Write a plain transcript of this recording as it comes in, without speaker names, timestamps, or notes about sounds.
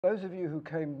Those of you who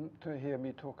came to hear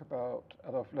me talk about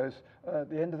Adolf Loos, at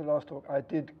the end of the last talk, I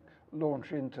did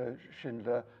launch into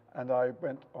Schindler, and I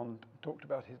went on and talked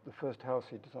about the first house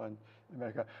he designed in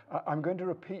America. I'm going to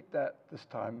repeat that this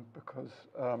time because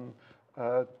I'm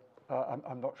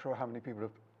not sure how many people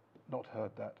have not heard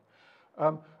that.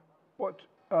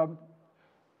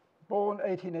 Born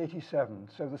 1887,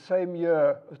 so the same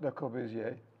year as Le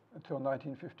Corbusier, until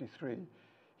 1953.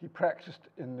 He practiced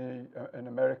in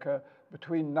America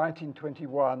between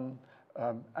 1921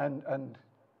 and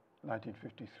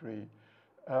 1953.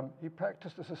 He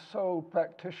practiced as a sole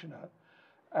practitioner,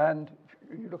 and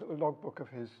if you look at the logbook of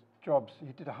his jobs, he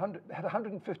had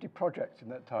 150 projects in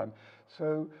that time.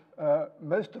 So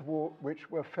most of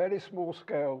which were fairly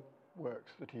small-scale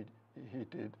works that he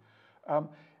did.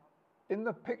 In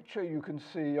the picture you can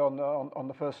see on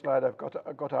the first slide I've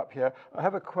got up here, I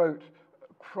have a quote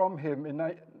from him in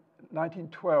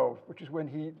 1912, which is when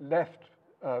he left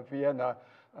Vienna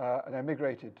and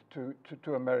emigrated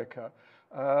to America.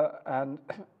 And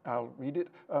I'll read it.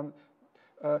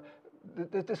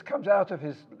 This comes out of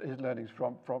his learnings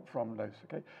from Loos.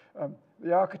 Okay?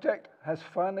 The architect has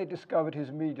finally discovered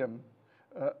his medium,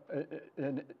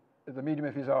 in the medium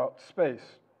of his art,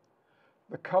 space.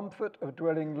 The comfort of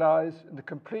dwelling lies in the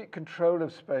complete control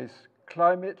of space,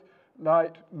 climate,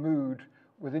 light, mood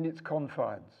within its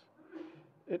confines.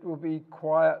 It will be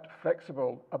quiet,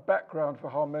 flexible, a background for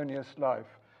harmonious life.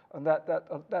 And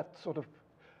that sort of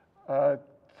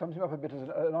sums him up a bit as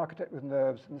an architect with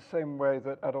nerves, in the same way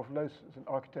that Adolf Loos is an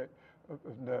architect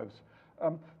of nerves.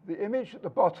 The image at the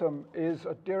bottom is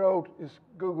a dear old, is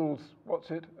Google's,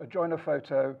 a Joiner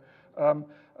photo.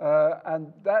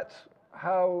 And that's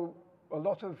how a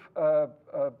lot of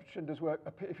Schindler's work,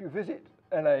 if you visit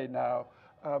LA now,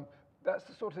 that's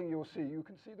the sort of thing you'll see. You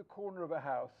can see the corner of a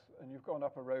house, and you've gone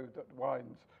up a road that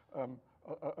winds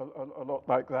a lot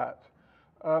like that.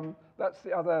 That's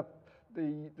the other,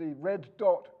 the red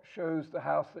dot shows the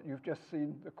house that you've just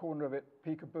seen, the corner of it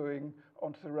peekabooing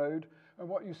onto the road. And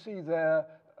what you see there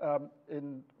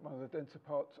in one of the denser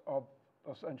parts of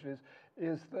Los Angeles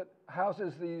is that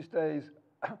houses these days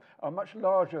are much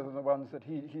larger than the ones that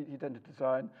he tended to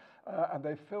design, and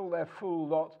they fill their full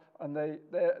lot, and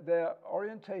they're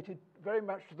orientated very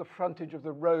much to the frontage of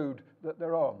the road that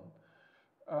they're on.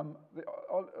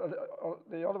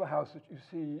 The Oliver House that you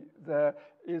see there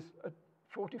is at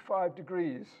 45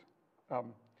 degrees.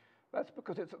 That's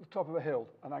because it's at the top of a hill,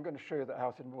 and I'm going to show you that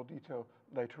house in more detail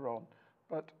later on.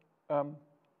 But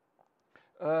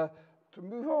to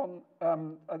move on,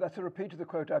 that's a repeat of the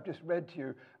quote I've just read to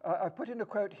you. I put in a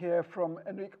quote here from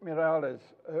Enrique Miralles,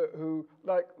 who,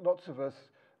 like lots of us,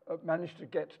 managed to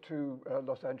get to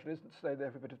Los Angeles and stay there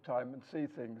for a bit of time and see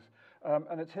things.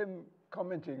 And it's him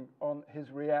commenting on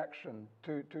his reaction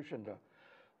to Schindler.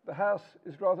 The house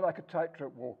is rather like a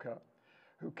tightrope walker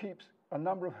who keeps a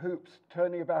number of hoops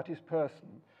turning about his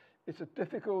person. It's a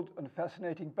difficult and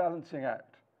fascinating balancing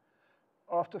act.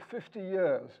 After 50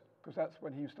 years, because that's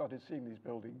when he started seeing these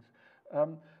buildings,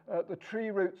 the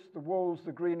tree roots, the walls,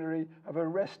 the greenery have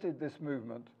arrested this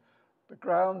movement. The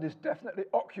ground is definitely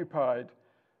occupied,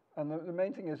 and the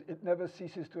main thing is it never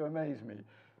ceases to amaze me.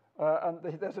 And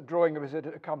there's a drawing of his that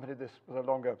accompanied this with a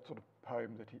longer sort of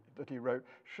poem that he wrote,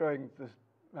 showing this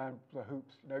man, the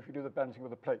hoops, you know, if you do the balancing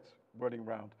with the plates whirling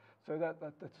round. So that's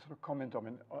a sort of comment on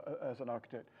him as an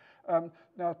architect.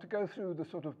 Now, to go through the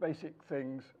sort of basic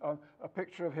things, a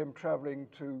picture of him traveling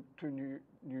to New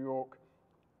York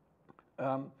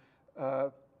in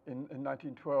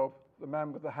 1912, the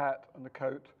man with the hat and the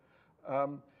coat.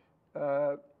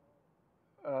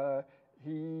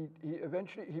 He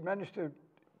eventually managed to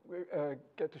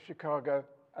get to Chicago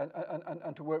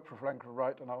and to work for Frank Lloyd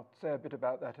Wright, and I'll say a bit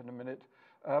about that in a minute.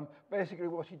 Basically,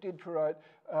 what he did for Wright,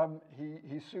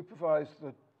 he supervised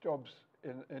the jobs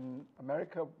in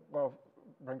America while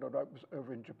Frank Lloyd Wright was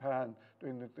over in Japan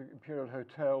doing the Imperial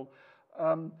Hotel.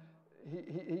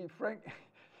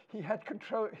 He had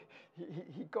control.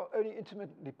 He got only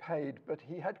intermittently paid, but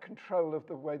he had control of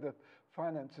the way the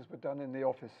finances were done in the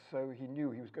office, so he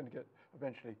knew he was going to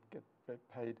eventually get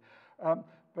paid.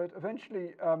 But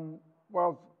eventually,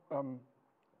 while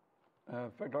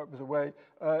Frank Lloyd was away,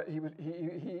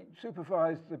 he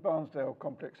supervised the Barnsdale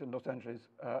complex in Los Angeles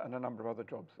and a number of other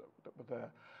jobs that were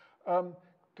there.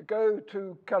 To go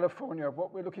to California,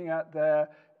 what we're looking at there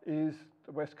is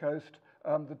the West Coast.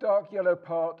 The dark yellow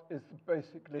part is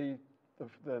basically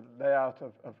the layout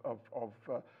of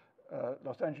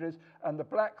Los Angeles, and the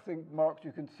black thing marks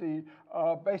you can see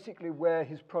are basically where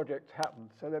his projects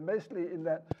happened. So they're mostly in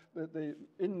the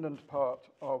inland part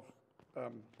of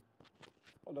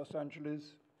Los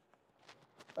Angeles.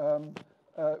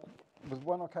 was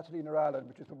one on Catalina Island,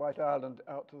 which is the White Island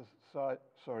out to the side,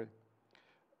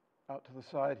 out to the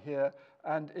side here,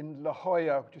 and in La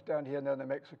Jolla, which is down here near the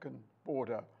Mexican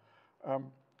border.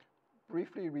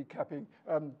 Briefly recapping,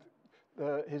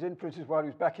 his influences while he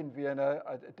was back in Vienna,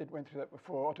 I went through that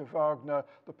before. Otto Wagner,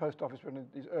 the post office, one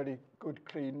of these early, good,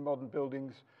 clean, modern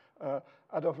buildings.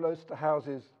 Adolf Loos, the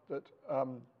houses that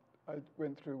I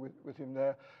went through with him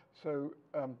there. So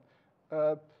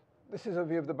this is a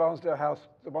view of the Barnsdale house,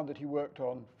 the one that he worked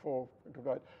on for Frank Lloyd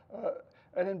Wright.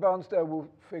 And in Barnsdale will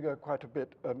figure quite a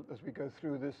bit as we go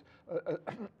through this.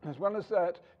 As well as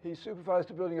that, he supervised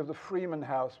the building of the Freeman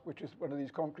House, which is one of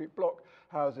these concrete block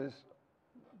houses.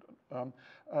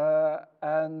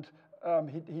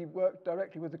 He worked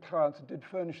directly with the clients and did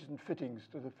furnishes and fittings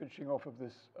to the finishing off of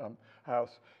this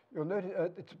house. You'll notice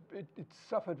it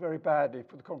suffered very badly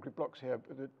for the concrete blocks here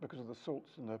because of the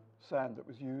salts and the sand that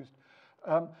was used.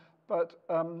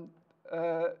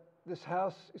 This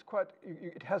house is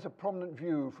it has a prominent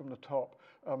view from the top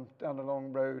down a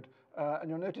long road. And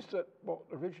you'll notice that what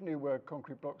originally were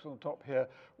concrete blocks on the top here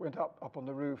went up on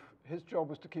the roof. His job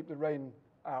was to keep the rain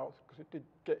out because it did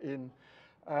get in.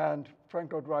 And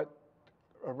Frank Lloyd Wright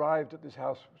arrived at this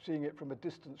house, seeing it from a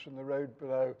distance from the road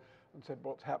below, and said,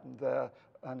 "What's happened there?"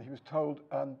 And he was told,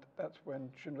 and that's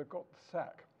when Schindler got the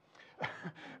sack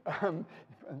and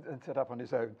set up on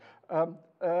his own.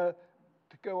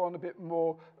 To go on a bit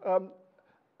more,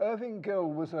 Irving Gill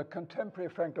was a contemporary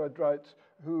of Frank Lloyd Wright's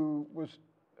who was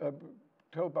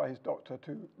told by his doctor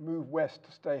to move west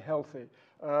to stay healthy,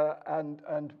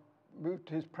 and moved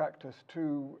his practice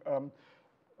to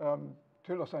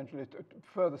Los Angeles,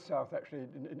 further south actually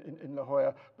in La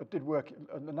Jolla, but did work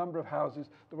in a number of houses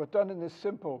that were done in this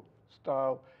simple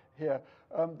style here.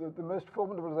 The most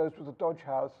formidable of those was the Dodge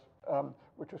House,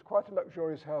 which was quite a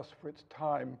luxurious house for its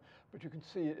time, but you can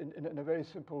see it in a very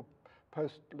simple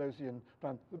post-Losian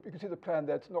plan. You can see the plan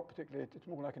there. It's not particularly, it's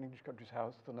more like an English country's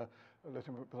house than a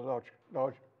large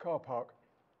car park.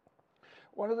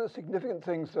 One of the significant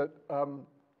things that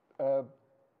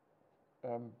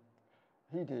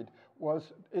he did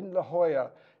was in La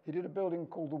Jolla, he did a building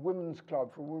called the Women's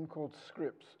Club for a woman called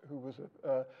Scripps, who was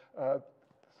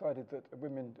decided that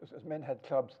women, as men had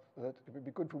clubs, that it would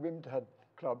be good for women to have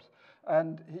clubs.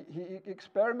 And he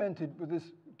experimented with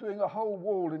this, doing a whole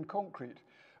wall in concrete.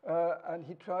 And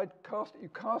he tried, you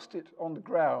cast it on the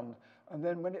ground, and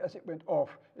then as it went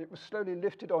off, it was slowly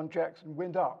lifted on jacks and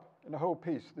went up in a whole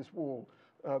piece, this wall,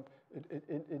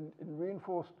 in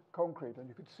reinforced concrete. And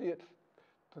you could see it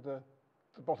to the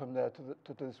bottom there,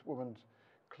 to this woman's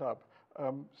club.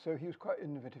 So he was quite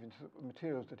innovative in the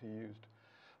materials that he used.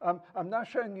 I'm now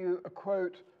showing you a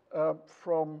quote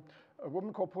from a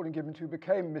woman called Pauline Gibbons who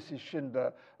became Mrs.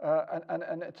 Schindler,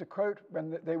 and it's a quote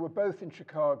when they were both in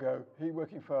Chicago, he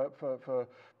working for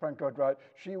Frank Lloyd Wright.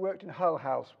 She worked in Hull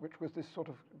House, which was this sort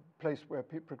of place where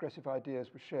progressive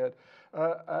ideas were shared.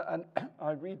 And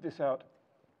I read this out.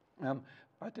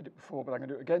 I did it before, but I'm going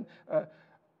to do it again.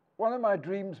 One of my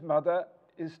dreams, Mother,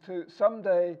 is to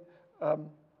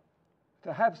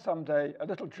have someday a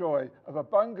little joy of a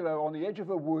bungalow on the edge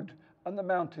of a wood and the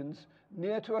mountains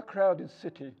near to a crowded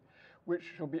city, which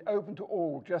shall be open to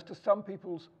all, just as some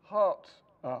people's hearts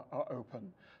are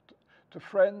open, to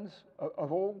friends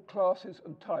of all classes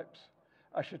and types.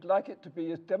 I should like it to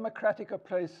be as democratic a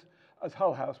place as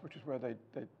Hull House, which is where they'd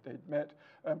met,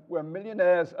 where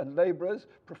millionaires and labourers,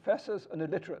 professors and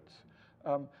illiterates,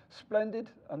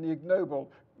 splendid and the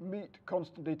ignoble meet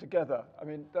constantly together. I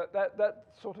mean, that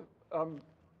sort of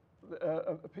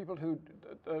people who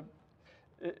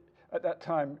at that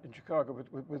time in Chicago,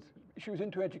 she was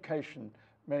into education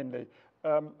mainly,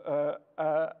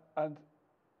 and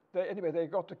they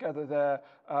got together there,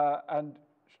 and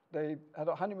they had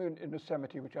a honeymoon in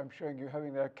Yosemite, which I'm showing you,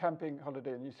 having their camping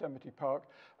holiday in Yosemite Park,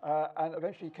 and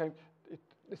eventually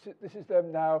this is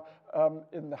them now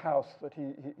in the house that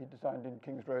he designed in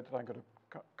Kings Road that I'm going to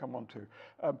come on to.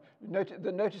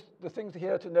 The things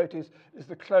here to notice is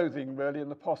the clothing, really,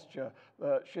 and the posture.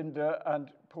 Schindler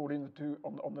and Pauline, the two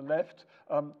on the left,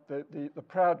 the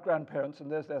proud grandparents, and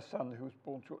there's their son, who was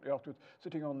born shortly afterwards,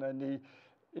 sitting on their knee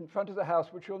in front of the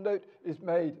house, which you'll note is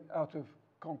made out of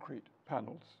concrete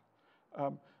panels.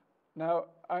 Now,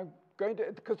 I'm going to,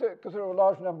 because there are a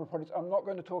large number of projects, I'm not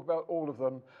going to talk about all of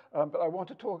them, but I want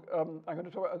to talk, I'm going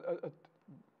to talk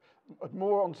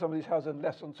more on some of these houses and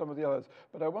less on some of the others.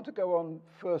 But I want to go on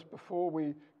first, before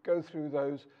we go through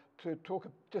those, to talk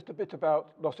just a bit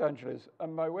about Los Angeles.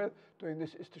 And my way of doing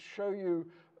this is to show you,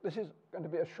 this is going to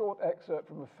be a short excerpt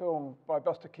from a film by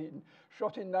Buster Keaton,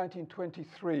 shot in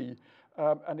 1923,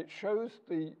 and it shows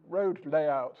the road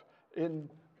layout in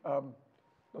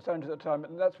Los Angeles at the time,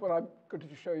 and that's what I'm going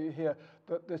to show you here,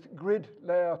 that this grid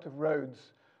layout of roads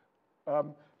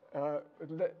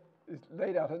is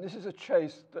laid out, and this is a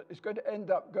chase that is going to end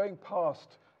up going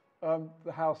past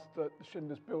the house that the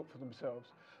Schindlers built for themselves.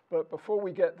 But before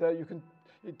we get there,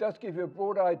 it does give you a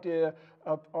broad idea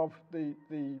of the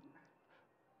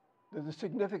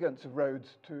significance of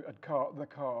roads the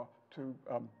car to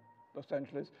Los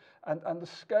Angeles, and the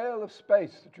scale of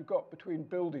space that you've got between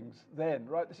buildings then,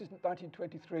 right? This is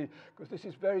 1923, because this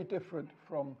is very different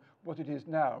from what it is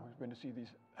now when you see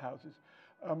these houses.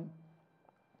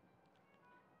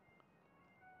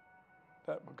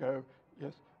 That will go,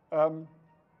 yes.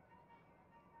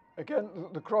 Again,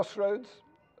 the crossroads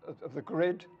of the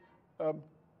grid.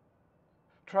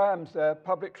 Trams there,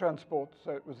 public transport,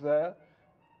 so it was there.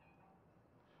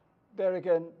 There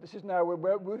again, this is now,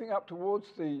 we're moving up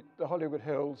towards the Hollywood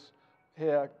Hills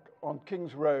here on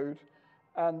King's Road.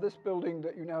 And this building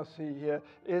that you now see here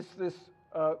is the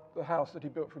house that he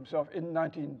built for himself in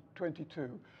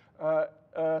 1922.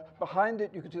 Behind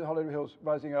it, you can see the Hollywood Hills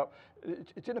rising up.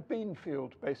 It's in a bean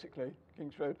field, basically,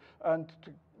 King's Road. And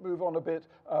to move on a bit,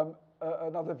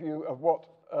 another view of what,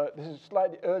 this is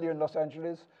slightly earlier in Los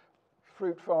Angeles,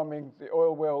 fruit farming, the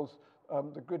oil wells,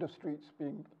 the grid of streets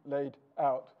being laid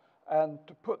out. And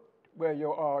to put where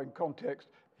you are in context,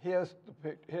 here's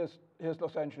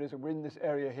Los Angeles, and we're in this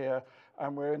area here,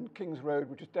 and we're in King's Road,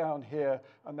 which is down here,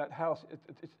 and that house,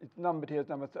 it's numbered here as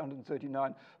number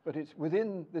 139, but it's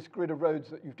within this grid of roads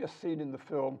that you've just seen in the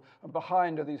film, and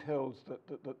behind are these hills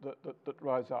that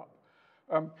rise up.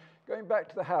 Going back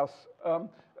to the house,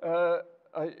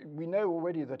 we know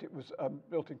already that it was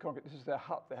built in concrete. This is their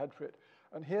hut they had for it,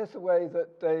 and here's the way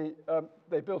that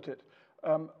they built it.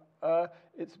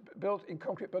 It's built in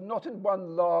concrete, but not in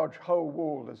one large whole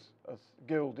wall as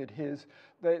Gill did his.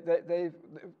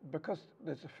 Because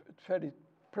there's a fairly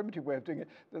primitive way of doing it,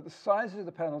 that the sizes of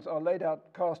the panels are laid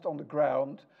out, cast on the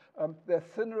ground. They're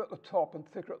thinner at the top and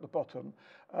thicker at the bottom,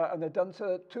 and they're done so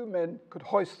that two men could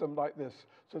hoist them like this.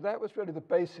 So that was really the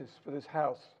basis for this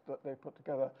house that they put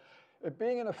together.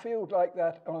 Being in a field like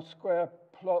that on a square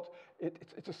plot,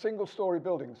 it's a single-story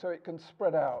building, so it can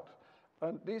spread out.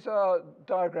 And these are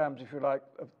diagrams, if you like,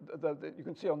 that you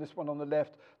can see on this one on the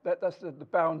left. That's the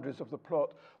boundaries of the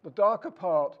plot. The darker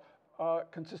part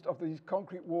consists of these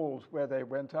concrete walls where they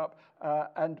went up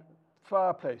and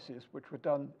fireplaces, which were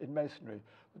done in masonry.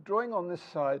 The drawing on this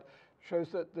side shows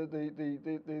that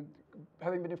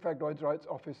having been in Frank Lloyd Wright's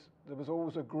office, there was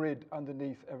always a grid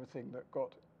underneath everything that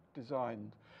got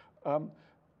designed.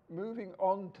 Moving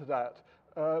on to that,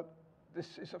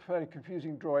 this is a fairly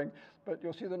confusing drawing, but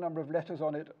you'll see the number of letters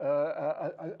on it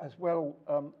as well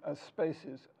as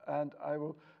spaces, and I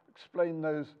will explain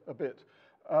those a bit.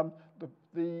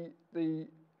 The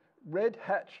red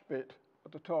hatched bit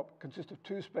at the top consists of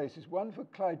two spaces, one for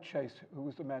Clyde Chase, who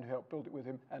was the man who helped build it with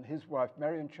him, and his wife,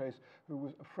 Marion Chase, who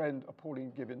was a friend of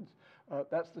Pauline Gibbons.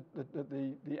 That's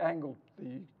the angled,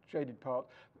 the shaded part.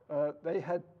 They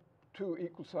had two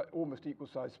almost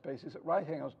equal-sized spaces at right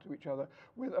angles to each other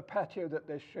with a patio that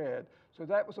they shared. So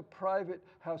that was a private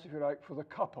house, if you like, for the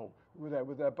couple who were there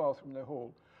with their bathroom and their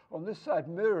hall. On this side,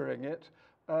 mirroring it,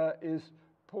 is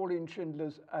Pauline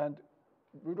Schindler's and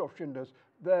Rudolph Schindler's,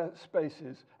 their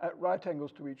spaces at right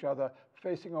angles to each other,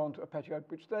 facing onto a patio,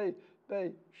 which they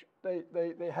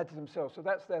had to themselves. So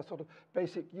that's their sort of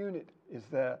basic unit is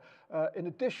there. In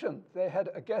addition, they had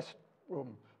a guest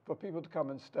room for people to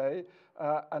come and stay,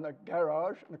 and a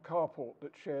garage and a carport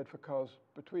that shared for cars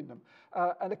between them,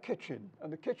 and a kitchen.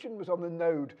 And the kitchen was on the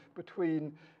node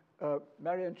between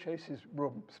Marion Chase's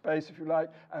room space, if you like,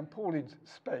 and Pauline's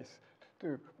space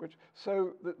too.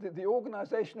 So the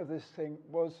organization of this thing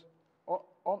was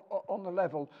on the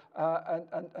level,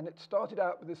 and it started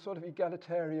out with this sort of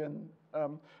egalitarian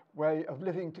way of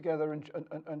living together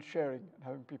and sharing and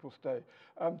having people stay.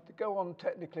 To go on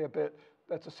technically a bit,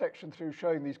 that's a section through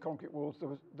showing these concrete walls.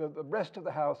 The rest of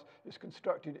the house is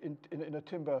constructed in a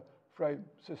timber frame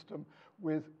system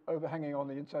with overhanging on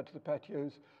the inside to the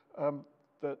patios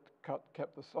that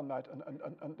kept the sunlight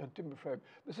and timber frame.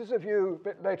 This is a view a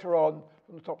bit later on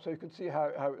from the top, so you can see how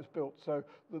it was built. So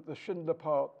the Schindler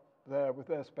part there with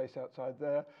their space outside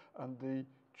there, and the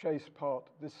Chase part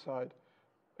this side,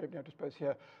 opening out a space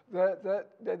here.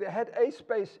 They had a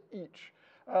space each.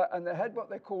 And they had what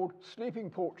they called sleeping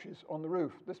porches on the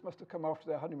roof. This must have come after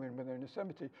their honeymoon when they were in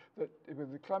Yosemite, that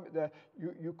with the climate there,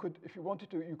 you could, if you wanted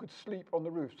to, you could sleep on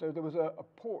the roof. So there was a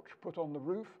porch put on the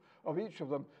roof of each of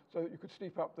them so that you could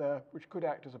sleep up there, which could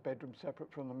act as a bedroom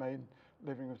separate from the main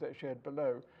living rooms they shared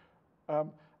below.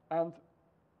 And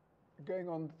going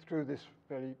on through this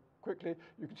very quickly.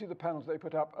 You can see the panels they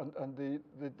put up and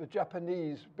the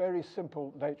Japanese, very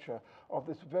simple nature of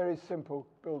this very simple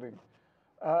building.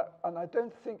 And I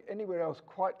don't think anywhere else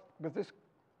quite with this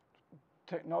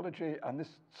technology and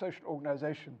this social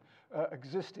organization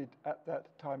existed at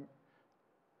that time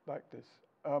like this.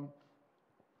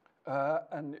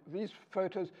 And these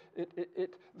photos,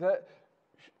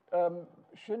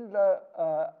 Schindler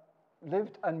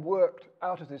lived and worked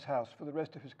out of this house for the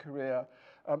rest of his career.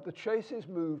 The Chases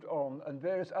moved on, and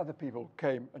various other people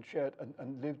came and shared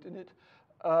and lived in it.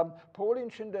 Pauline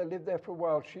Schindler lived there for a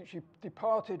while. She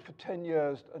departed for 10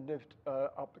 years and lived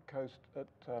up the coast at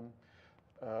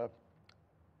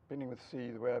beginning with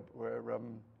C, where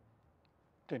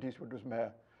Clint Eastwood was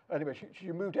mayor. Anyway,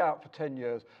 she moved out for 10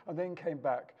 years and then came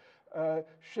back.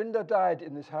 Schindler died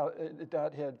in this house.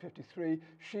 Died here in '53.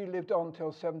 She lived on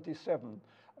till '77,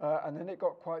 and then it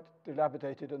got quite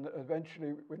dilapidated. And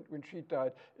eventually, when she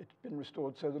died, it's been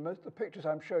restored. So the pictures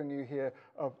I'm showing you here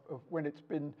of when it's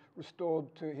been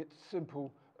restored to its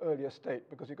simple earlier state,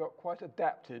 because it got quite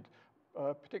adapted,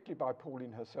 particularly by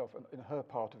Pauline herself and in her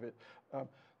part of it.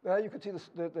 There you can see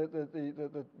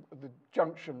the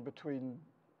junction between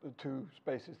the two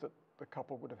spaces that the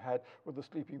couple would have had, with the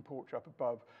sleeping porch up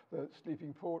above, the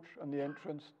sleeping porch and the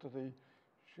entrance to the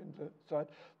Schindler side.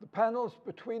 The panels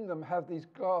between them have these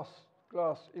glass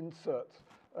inserts,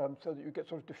 so that you get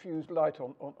sort of diffused light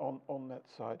on that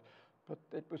side. But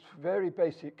it was very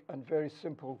basic and very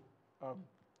simple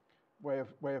way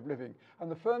of living. And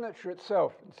the furniture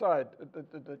itself inside,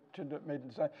 the Schindler made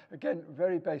inside, again,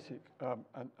 very basic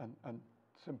and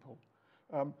simple.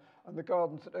 And the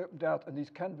gardens that opened out, and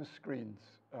these canvas screens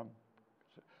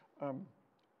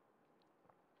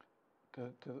to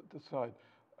the side.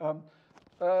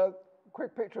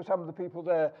 Quick picture of some of the people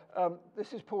there.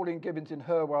 This is Pauline Gibbons in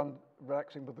her one,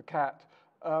 relaxing with the cat.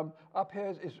 Up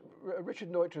here is Richard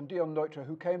Neutra and Dion Neutra,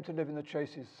 who came to live in the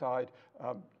Chases side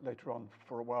later on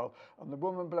for a while. And the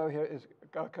woman below here is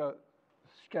Gaka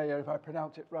Skaya, if I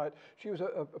pronounce it right. She was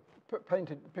a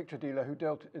painted picture dealer who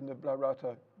dealt in the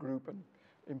Blarata group and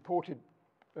imported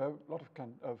a lot of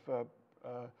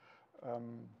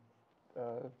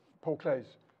Paul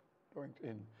Clay's going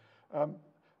in.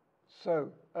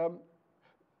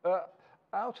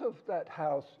 Out of that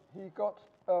house, he got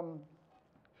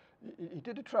he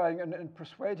did a trying and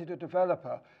persuaded a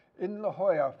developer in La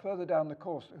Jolla, further down the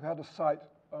coast, who had a site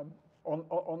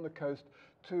on the coast,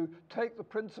 to take the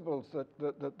principles that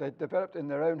they developed in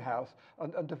their own house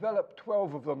and develop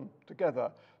 12 of them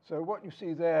together. So what you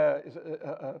see there is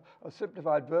a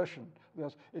simplified version.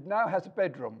 It now has a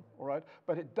bedroom, all right,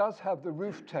 but it does have the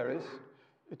roof terrace.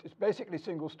 It's basically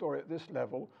single story at this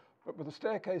level, but with a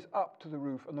staircase up to the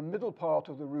roof, and the middle part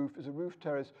of the roof is a roof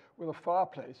terrace with a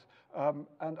fireplace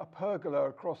and a pergola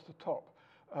across the top,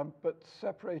 but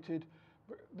separated.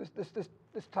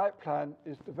 This type plan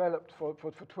is developed for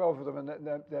 12 of them, and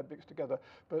they're mixed together.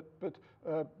 But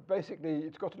basically,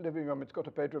 it's got a living room, it's got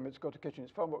a bedroom, it's got a kitchen.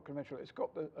 It's far more conventional. It's got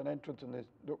an entrance and there's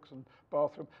nooks and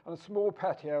bathroom and a small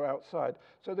patio outside.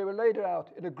 So they were laid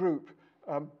out in a group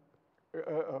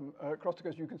across the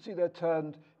coast. You can see they're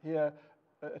turned here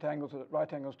at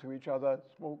right angles to each other.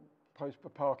 Small place for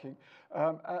parking,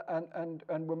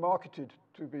 and were marketed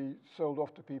to be sold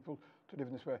off to people to live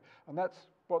in this way. And that's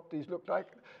what these look like.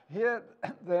 Here,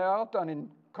 they are done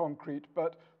in concrete,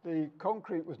 but the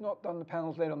concrete was not done, the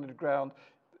panels laid on the ground.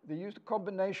 They used a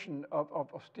combination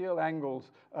of steel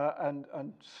angles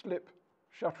and slip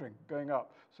shuttering going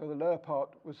up. So the lower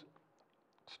part was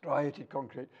striated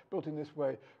concrete, built in this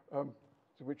way,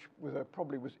 which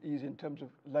probably was easy in terms of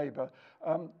labor.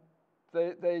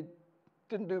 They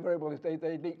didn't do very well. They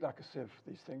leaked like a sieve,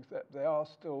 these things. They are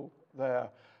still there.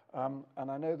 And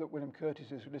I know that William Curtis,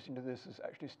 who's listening to this, has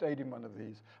actually stayed in one of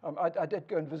these. I did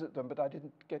go and visit them, but I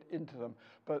didn't get into them.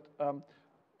 But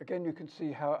again, you can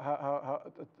see how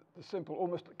the simple,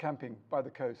 almost camping by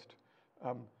the coast,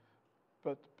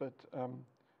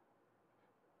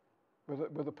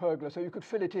 with a pergola, so you could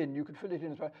fill it in.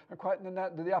 And quite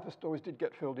the upper stories did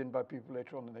get filled in by people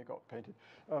later on, and they got painted.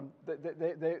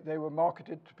 They were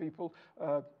marketed to people,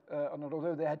 and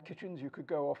although they had kitchens, you could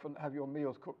go off and have your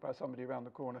meals cooked by somebody around the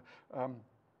corner.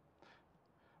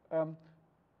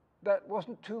 That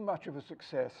wasn't too much of a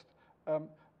success. I'm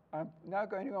now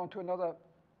going on to another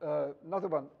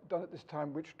one done at this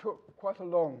time, which took quite a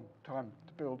long time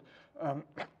to build.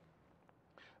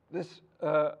 It's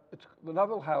the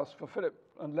Lovell House for Philip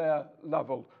and Leah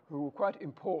Lovell, who were quite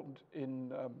important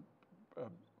in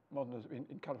modernism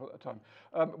in California at the time.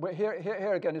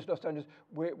 Here again is Los Angeles.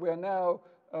 We're now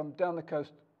down the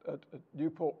coast at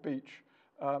Newport Beach,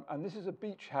 And this is a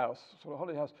beach house, sort of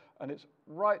holiday house, and it's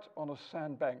right on a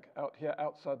sandbank out here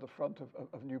outside the front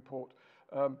of Newport,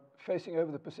 facing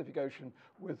over the Pacific Ocean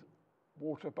with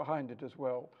water behind it as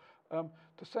well.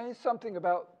 To say something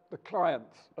about the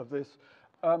clients of this,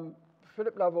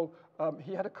 Philip Lovell,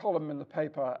 he had a column in the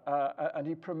paper and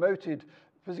he promoted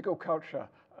physical culture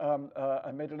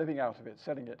and made a living out of it,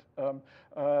 selling it,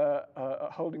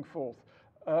 holding forth.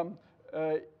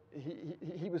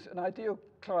 He was an ideal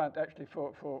client actually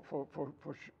for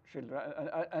Schindler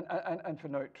and for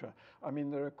Neutra. I mean,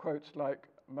 there are quotes like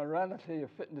morality, a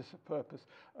fitness of purpose,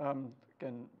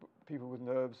 again, people with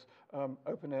nerves,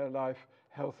 open air life,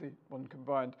 healthy, one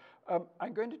combined.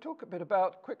 I'm going to talk a bit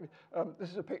about, quickly, this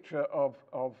is a picture of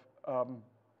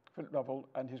Philip Lovell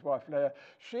and his wife Leah.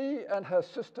 She and her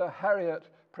sister Harriet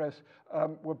Press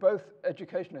were both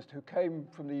educationists who came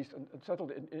from the East and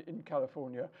settled in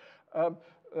California.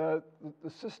 The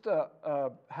sister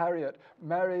Harriet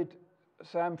married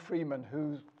Sam Freeman,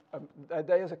 who's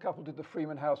they as a couple did the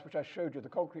Freeman house, which I showed you, the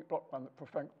concrete block one that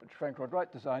Frank Lloyd Wright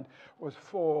designed, was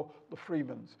for the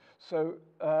Freemans. So,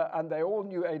 and they all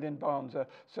knew Aileen Barnes,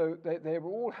 so they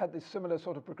all had these similar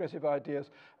sort of progressive ideas.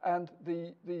 And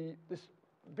this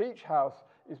beach house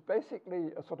is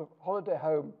basically a sort of holiday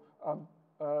home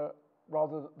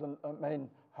rather than a main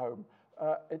home.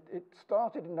 It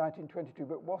started in 1922,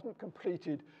 but wasn't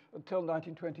completed until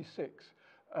 1926.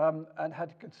 And had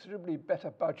a considerably better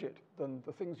budget than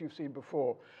the things you've seen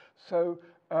before. So,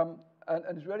 and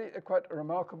it's really quite a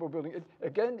remarkable building.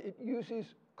 It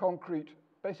uses concrete,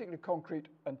 basically concrete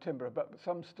and timber, but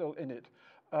some still in it.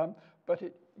 But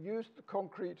it used the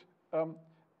concrete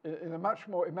in a much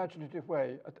more imaginative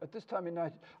way. At this time in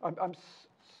I'm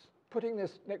putting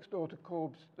this next door to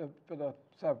Corb's Villa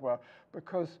Savoie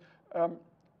because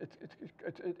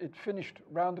it finished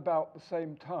round about the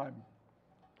same time.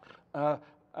 I'll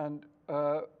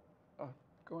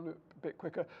go on a bit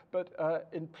quicker, but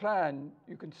in plan,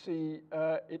 you can see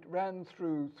it ran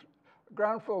through,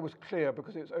 ground floor was clear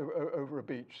because it's over a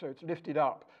beach, so it's lifted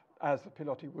up as the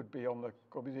pilotis would be on the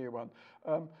Corbusier one.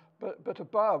 But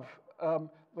above,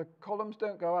 the columns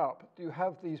don't go up. You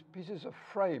have these pieces of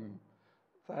frame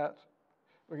that,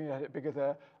 looking at it bigger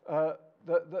there,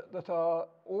 that are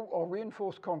all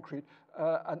reinforced concrete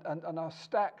and are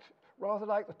stacked rather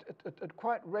like at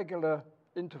quite regular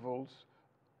intervals,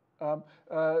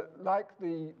 like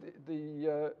en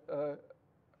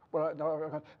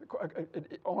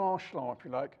enchelant, if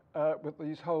you like, with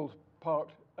these holes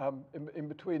parked in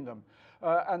between them.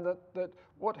 And that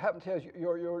what happens here is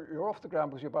you're off the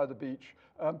ground because you're by the beach,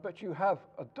 but you have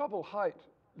a double height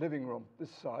living room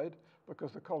this side,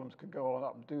 because the columns can go on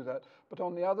up and do that. But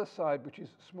on the other side, which is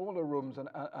smaller rooms and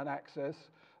access,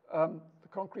 the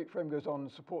concrete frame goes on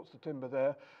and supports the timber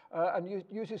there, and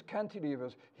uses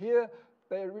cantilevers. Here,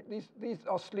 these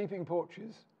are sleeping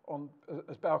porches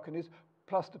as balconies,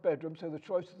 plus the bedroom. So the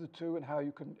choice of the two and how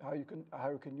you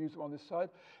can use them on this side.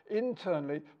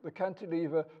 Internally, the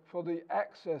cantilever for the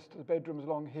access to the bedrooms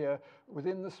along here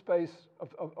within the space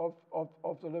of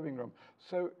the living room.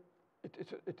 So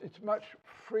it's much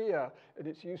freer in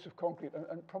its use of concrete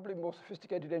and probably more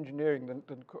sophisticated engineering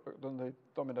than the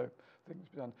domino things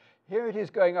done. Here it is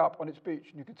going up on its beach,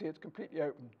 and you can see it's completely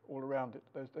open all around it,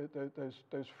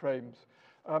 those frames.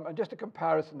 And just a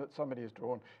comparison that somebody has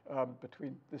drawn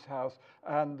between this house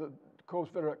and the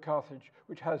Corb's Villa at Carthage,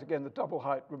 which has, again, the double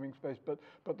height rooming space, but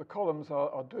the columns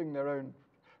are doing their own,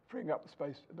 freeing up the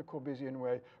space in the Corbusian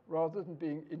way, rather than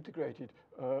being integrated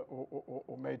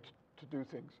or made to do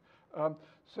things.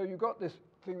 So you've got this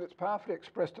thing that's powerfully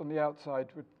expressed on the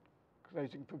outside with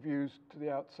glazing for views to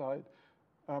the outside.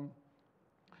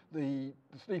 The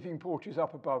sleeping porches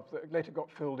up above that later got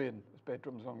filled in as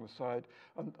bedrooms along the side,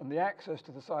 and the access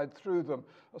to the side through them,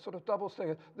 a sort of double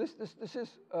stair. This is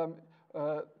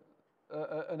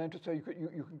an entrance, so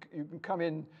you can come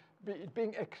in.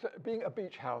 Being a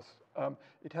beach house,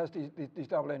 it has these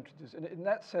double entrances. And in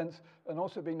that sense, and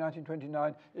also being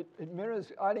 1929, it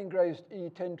mirrors Eileen Gray's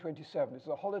E1027. It's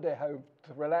a holiday home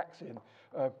to relax in,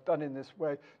 done in this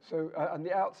way. So, and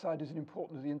the outside is as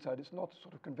important as the inside. It's not a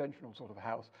sort of conventional sort of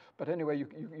house. But anyway, you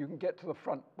can get to the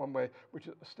front one way, which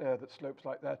is a stair that slopes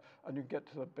like that, and you can get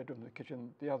to the bedroom and the kitchen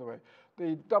the other way.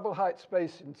 The double height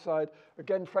space inside,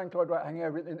 again, Frank Lloyd Wright hanging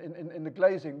over in the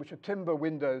glazing, which are timber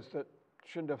windows that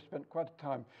Schindler spent quite a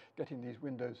time getting these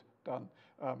windows done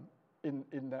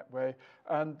in that way.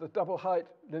 And the double height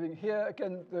living here,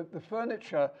 again, the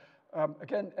furniture,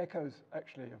 again, echoes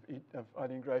actually of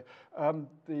Eileen Gray.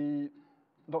 The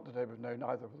Not that they would have known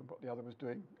either of them what the other was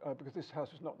doing, because this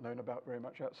house was not known about very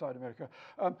much outside America.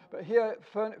 But here,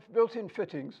 built-in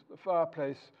fittings, the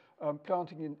fireplace,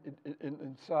 planting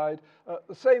inside.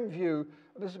 The same view.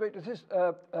 And this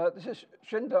is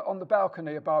Schindler on the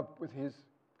balcony above with his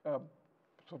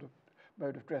sort of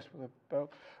mode of dress with a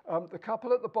belt. The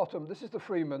couple at the bottom, this is the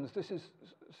Freemans. This is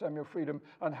Samuel Freedom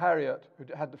and Harriet, who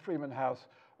had the Freeman house.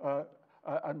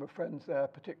 And were friends there,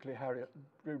 particularly Harriet and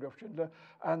Rudolph Schindler,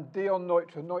 and Dion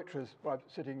Neutra's wife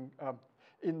sitting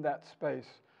in that space.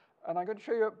 And I'm going to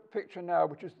show you a picture now,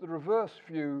 which is the reverse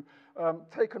view,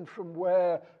 taken from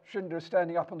where Schindler is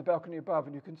standing up on the balcony above.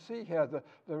 And you can see here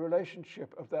the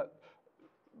relationship of that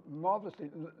marvelously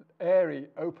airy,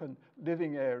 open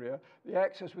living area, the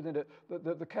access within it.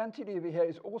 The cantilever here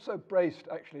is also braced,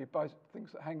 actually, by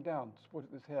things that hang down,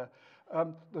 supported this here.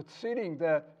 The ceiling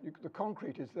there, the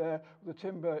concrete is there, the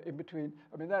timber in between.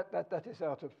 I mean, that is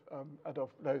out of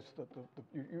Adolf Loos.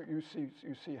 You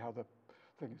see how the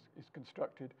thing is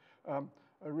constructed.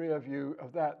 A rear view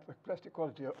of that, the plastic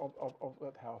quality of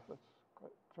that house. That's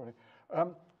quite funny.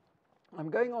 I'm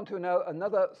going on to now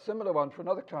another similar one for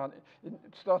another client,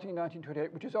 starting in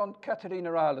 1928, which is on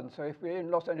Catalina Island. So if we're in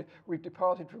Los Angeles, we've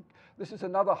departed from, this is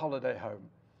another holiday home.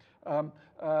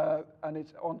 And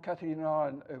it's on Catalina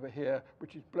Island over here,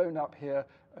 which is blown up here,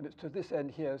 and it's to this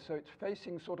end here. So it's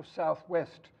facing sort of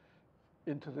southwest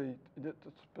into the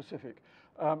Pacific.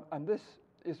 And this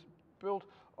is built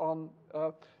on,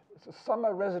 it's a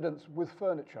summer residence with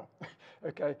furniture.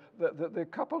 Okay, the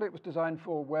couple it was designed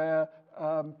for were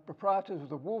proprietors of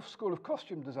the Wolf School of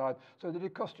Costume Design, so they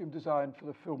did costume design for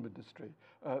the film industry.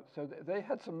 So they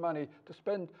had some money to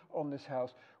spend on this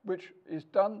house, which is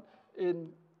done in,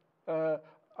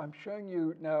 I'm showing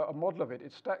you now a model of it.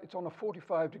 It's on a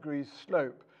 45 degrees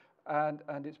slope, and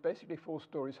it's basically 4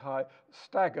 stories high,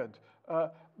 staggered.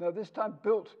 Now this time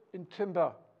built in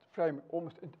timber frame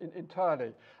almost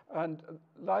entirely. And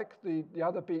like the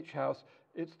other beach house,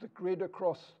 it's the grid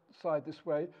across the side this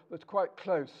way that's quite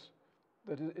close.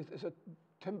 That it's a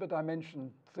timber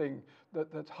dimension thing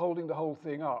that's holding the whole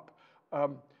thing up.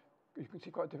 You can see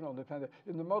quite different on the plan there.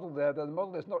 In the model there, the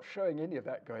model is not showing any of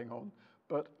that going on,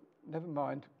 but never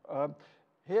mind.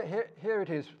 Here it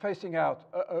is, facing out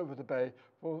over the bay,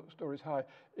 4 stories high.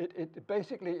 It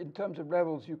basically, in terms of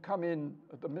levels, you come in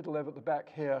at the middle level at the back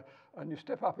here, and you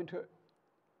step up into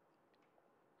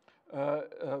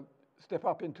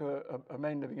a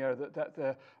main living area that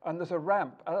there, and there's a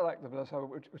ramp, I like the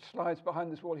which slides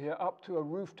behind this wall here up to a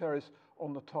roof terrace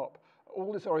on the top.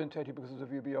 All this orientated because there's a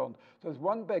view beyond. So there's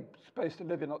one big space to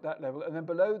live in at that level, and then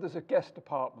below there's a guest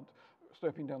apartment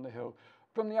sloping down the hill.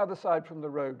 From the other side, from the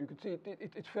road, you can see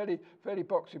it's fairly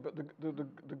boxy, but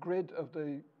the grid of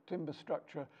the timber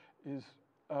structure is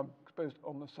exposed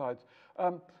on the sides.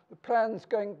 The plans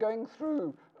going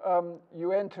through,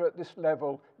 you enter at this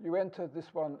level, you enter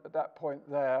this one at that point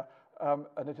there,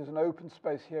 and it is an open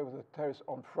space here with a terrace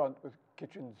on front with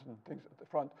kitchens and things at the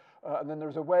front. And then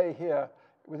there's a way here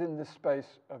within this space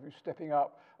of you stepping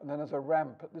up, and then there's a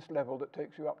ramp at this level that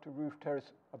takes you up to roof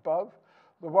terrace above.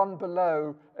 The one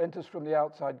below enters from the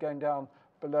outside, going down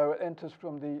below. It enters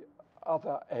from the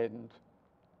other end.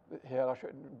 Here, I'll show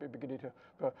it in the beginning.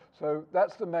 So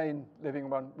that's the main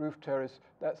living one, roof terrace.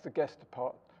 That's the guest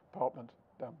apartment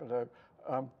down below.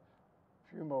 A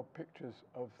few more pictures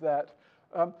of that.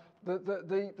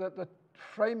 The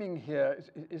framing here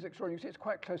is extraordinary. You see, it's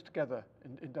quite close together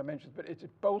in dimensions, but it's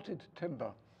bolted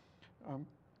timber.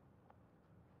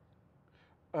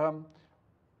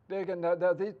 There again,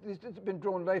 these have been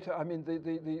drawn later. I mean,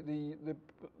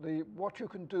 what you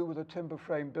can do with a timber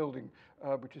frame building,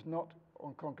 which is not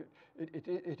on concrete,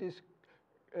 it is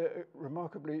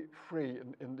remarkably free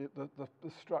in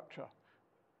the structure.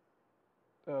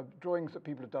 Drawings that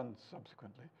people have done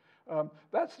subsequently.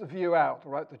 That's the view out,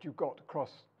 right, that you've got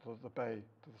across the bay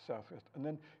to the southwest. And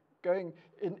then going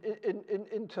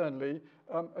internally,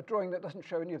 a drawing that doesn't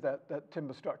show any of that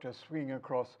timber structure swinging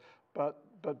across,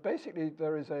 but basically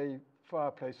there is a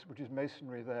fireplace which is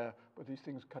masonry there with these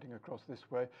things cutting across this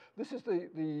way. This is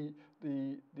the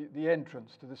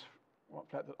entrance to this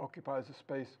flat that occupies the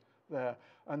space there.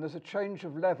 And there's a change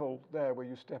of level there where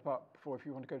you step up before, if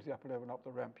you want to go to the upper level and up the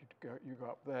ramp, you go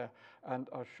up there. And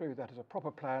I'll show you that as a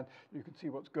proper plan. You can see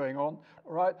what's going on.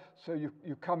 All right, so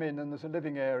you come in and there's a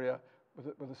living area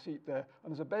with a seat there.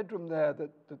 And there's a bedroom there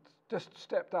that's just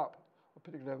stepped up a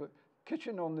particular level.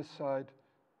 Kitchen on this side,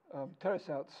 terrace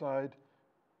outside,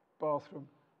 bathroom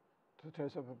to the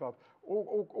terrace up above.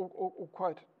 All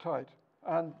quite tight.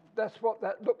 And that's what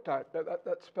that looked like,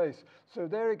 that space. So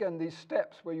there again, these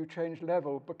steps where you change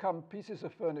level become pieces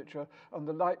of furniture, and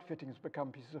the light fittings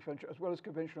become pieces of furniture, as well as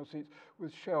conventional seats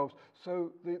with shelves.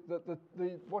 So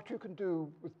what you can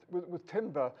do with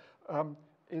timber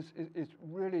is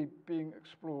really being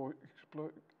explored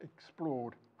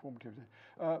formatively.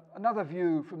 Another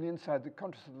view from the inside, the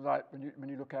contrast of the light when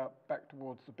you look out back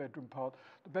towards the bedroom part.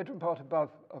 The bedroom part above,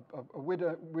 a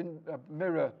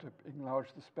mirror to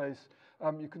enlarge the space.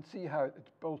 You can see how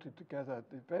it's bolted together,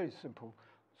 the very simple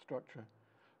structure.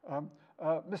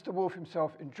 Mr. Wolfe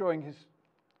himself enjoying his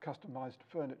customized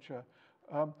furniture.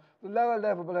 The lower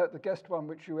level below it, the guest one,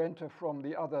 which you enter from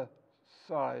the other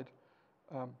side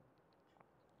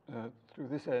through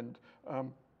this end,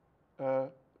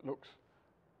 looks...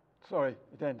 Sorry,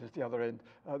 it enters the other end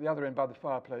by the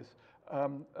fireplace,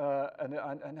 and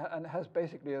has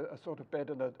basically a sort of bed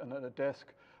and a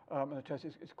desk and a chest.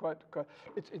 It's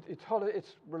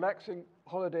relaxing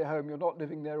holiday home. You're not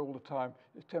living there all the time.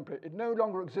 It's temporary. It no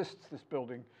longer exists, this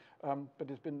building, but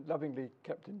it's been lovingly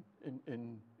kept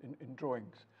in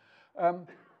drawings.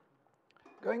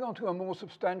 Going on to a more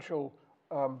substantial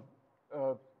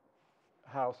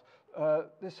house.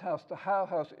 This house, the Howe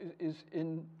House, is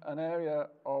in an area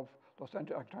of Los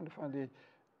Angeles. I'm trying to find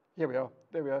here we are,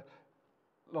 there we are.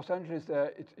 Los Angeles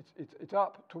there, it's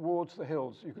up towards the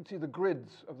hills. You can see the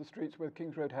grids of the streets where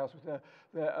Kings Road House was there,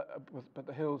 but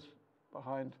the hills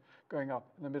behind going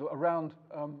up in the middle, around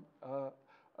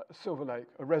Silver Lake,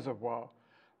 a reservoir.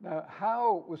 Now,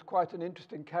 Howe was quite an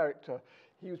interesting character.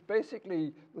 He was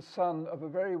basically the son of a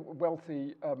very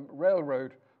wealthy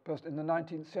railroad person in the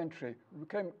 19th century, who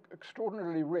became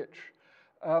extraordinarily rich.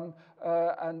 And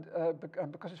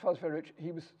because his father was very rich,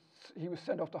 he was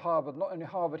sent off to Harvard. Not only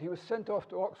Harvard, he was sent off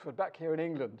to Oxford, back here in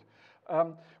England,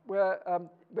 where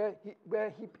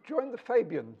he joined the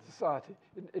Fabian Society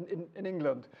in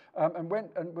England, and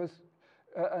went and was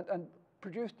and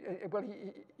produced. Well,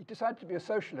 he decided to be a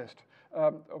socialist,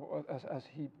 as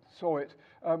he saw it.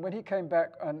 When he came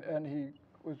back and he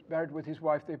was married with his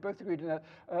wife, they both agreed in that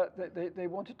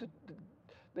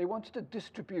they wanted to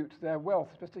distribute their wealth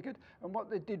as best they could. And what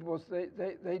they did was their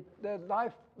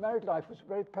married life was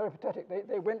very peripatetic.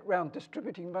 They went round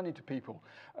distributing money to people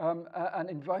and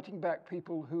inviting back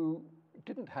people who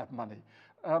didn't have money.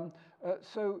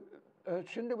 So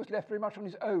Schindler was left very much on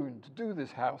his own to do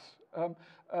this house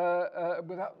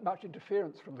without much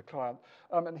interference from the client.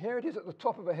 And here it is at the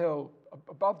top of a hill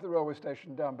above the railway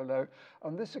station down below.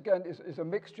 And this again is a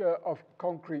mixture of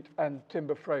concrete and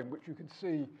timber frame, which you can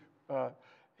see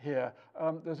here.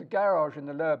 There's a garage in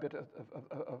the lower bit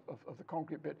of the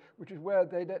concrete bit, which is where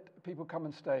they let people come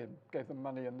and stay and gave them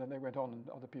money, and then they went on and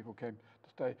other people came to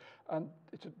stay. And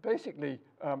it's basically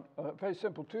a very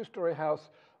simple two-story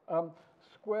house,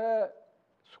 square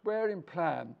in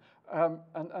plan,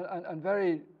 and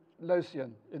very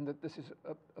Loosian in that this is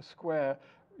a square.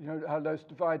 You know how Loos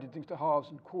divided things to halves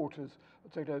and quarters,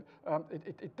 etc.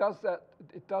 It does that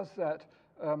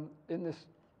in this,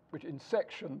 which in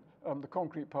section, the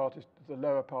concrete part is the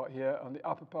lower part here, and the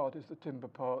upper part is the timber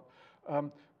part,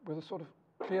 with a sort of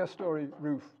clear-story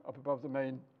roof up above the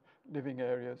main living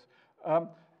areas.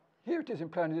 Here it is in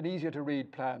plan. It's an easier to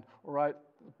read plan, all right?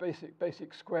 The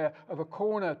basic square of a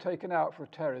corner taken out for a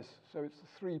terrace, so it's the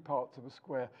three parts of a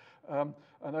square.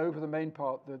 And over the main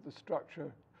part, the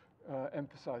structure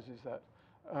emphasizes that,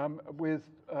 with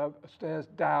stairs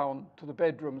down to the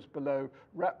bedrooms below,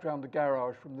 wrapped around the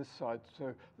garage from this side,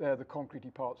 so they're the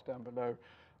concretey parts down below.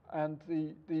 And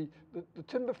the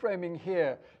timber framing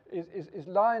here is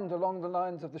lined along the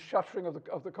lines of the shuttering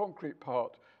of the concrete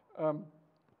part.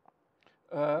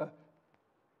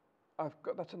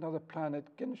 That's another plan. It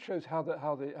again shows how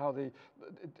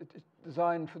it's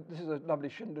designed for. This is a lovely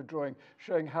Schindler drawing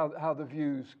showing how the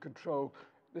views control.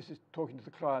 This is talking to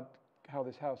the client how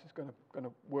this house is going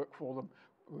to work for them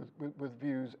with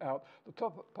views out. The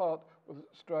top part was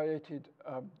striated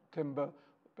timber,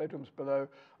 bedrooms below,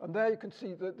 and there you can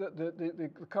see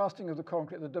the casting of the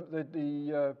concrete.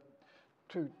 The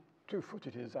 2 foot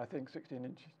it is, I think, 16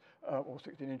 inches or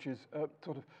 16 inches,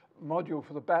 sort of module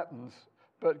for the battens,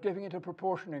 but giving it a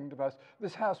proportioning device.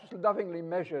 This house was lovingly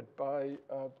measured by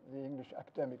the English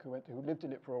academic who lived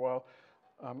in it for a while.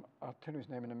 I'll tell you his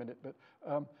name in a minute, but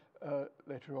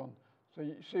later on. So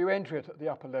you enter it at the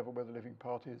upper level where the living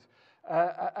part is,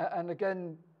 and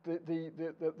again the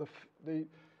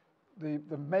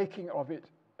making of it,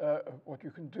 what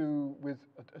you can do with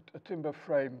a timber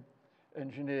frame,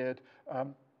 engineered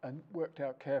and worked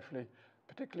out carefully,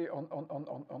 particularly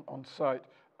on site.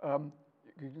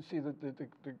 You can see the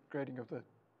grading of the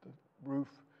roof,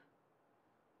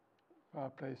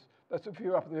 fireplace, that's a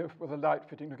view up of the roof with a light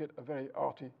fitting. Look at a very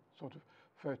arty sort of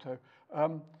photo.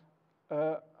 I'm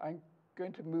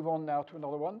going to move on now to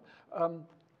another one.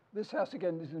 This house,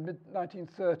 again, is in the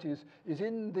mid-1930s, is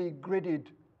in the gridded,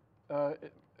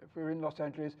 if we're in Los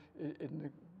Angeles, in the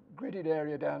gridded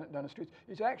area down the streets.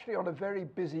 It's actually on a very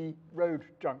busy road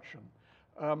junction.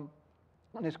 And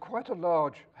it's quite a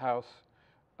large house.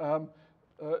 For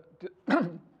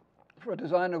a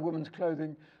designer of women's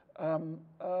clothing,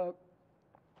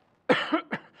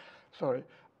 sorry,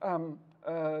 I'll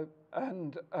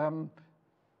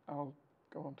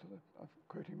go on to I'm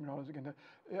quoting Miles again.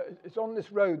 It's on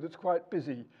this road that's quite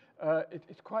busy.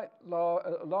 It's quite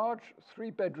a large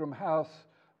 3-bedroom house,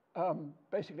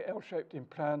 basically L-shaped in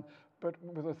plan, but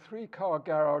with a 3-car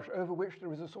garage over which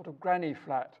there is a sort of granny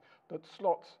flat that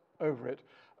slots over it.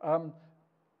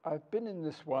 I've been in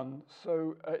this one,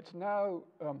 so it's now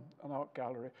an art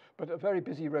gallery, but a very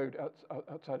busy road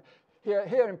outside.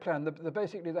 Here in plan,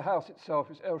 basically the house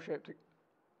itself is L-shaped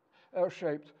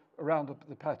around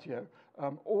the patio,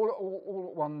 all at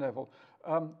one level.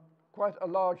 Quite a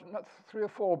large, 3 or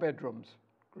 4 bedrooms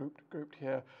grouped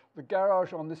here. The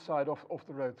garage on this side off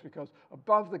the road, because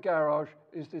above the garage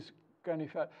is this granny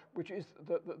flat, which is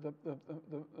the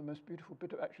most beautiful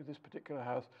bit of actually this particular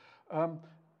house.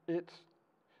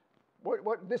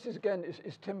 What this is again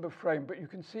is timber frame, but you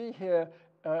can see here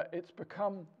it's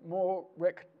become more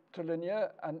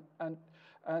rectilinear and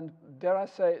dare I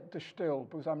say it, distill,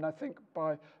 because I think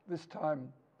by this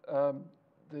time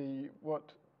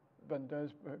what Van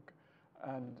Doesburg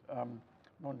and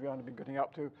Mondrian have been getting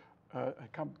up to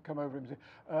come over and say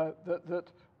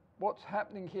that what's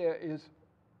happening here is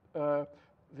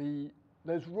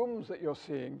those rooms that you're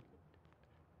seeing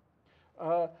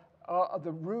are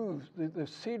the roofs, the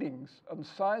ceilings and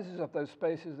sizes of those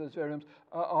spaces, those rooms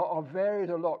are varied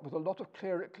a lot with a lot of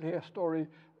clear story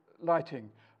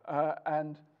lighting.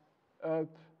 And the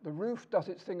roof does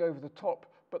its thing over the top,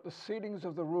 but the ceilings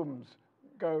of the rooms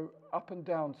go up and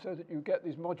down so that you get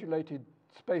these modulated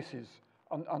spaces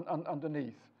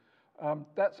underneath.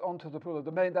 That's onto the pool.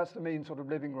 That's the main sort of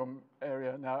living room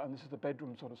area now, and this is the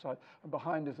bedroom sort of side. And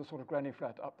behind is the sort of granny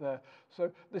flat up there. So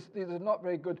these are not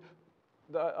very good.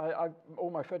 All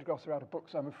my photographs are out of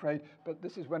books, I'm afraid, but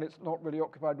this is when it's not really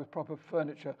occupied with proper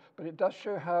furniture. But it does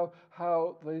show how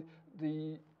the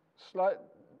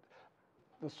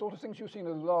sort of things you've seen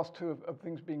in the last two of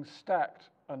things being stacked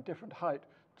and different heights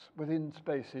within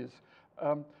spaces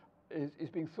is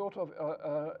being thought of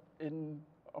in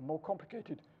a more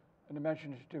complicated and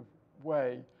imaginative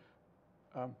way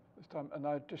this time. And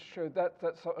I just showed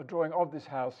that's a drawing of this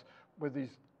house with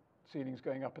these ceilings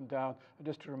going up and down, and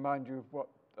just to remind you of what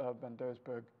Van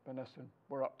Doesburg, Van Esten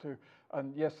were up to.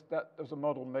 And yes, that was a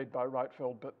model made by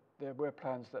Wrightfield, but there were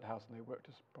plans for that house, and they worked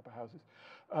as proper houses.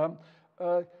 I'll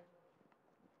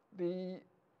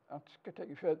just take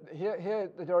you further. Here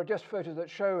there are just photos that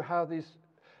show how these,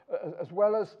 as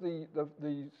well as the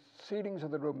ceilings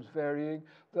of the rooms varying,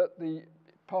 that the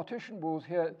partition walls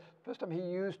here, first time he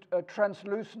used a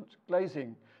translucent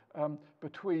glazing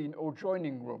between or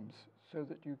joining rooms, so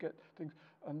that you get things,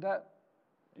 and that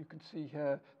you can see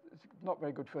here. It's not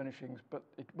very good furnishings, but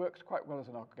it works quite well as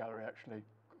an art gallery actually,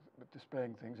 with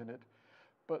displaying things in it.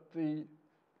 But the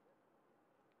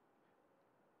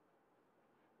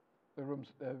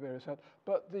rooms there various out.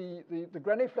 But the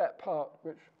granny flat part,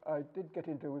 which I did get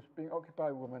into, was being occupied by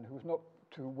a woman who was not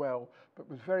too well, but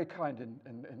was very kind in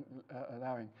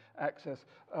allowing access.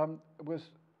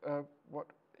 Was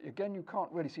what again you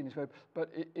can't really see in this photo, but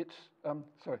it's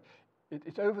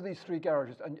over these 3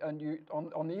 garages, and you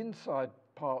on the inside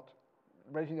part,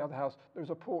 right in the other house, there's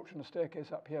a porch and a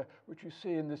staircase up here, which you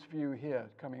see in this view here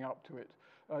coming up to it.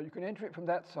 You can enter it from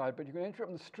that side, but you can enter it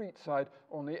on the street side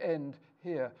on the end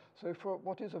here. So for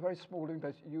what is a very small living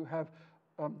place, you have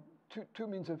two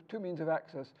means of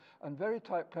access, and very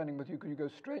tight planning with you go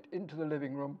straight into the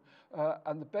living room,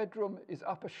 and the bedroom is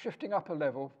shifting up a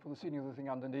level for the ceiling of the thing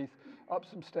underneath, up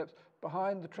some steps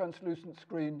behind the translucent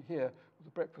screen here, with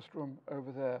the breakfast room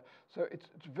over there. So it's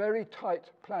very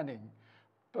tight planning,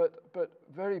 but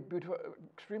very beautiful,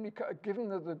 extremely, given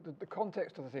the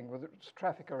context of the thing, with its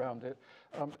traffic around it,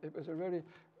 it was a really,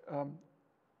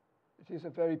 it is a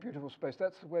very beautiful space.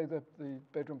 That's the way the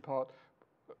bedroom part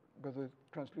with the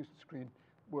translucent screen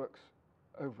works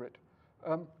over it.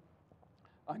 I'm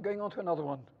going on to another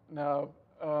one now,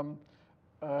 because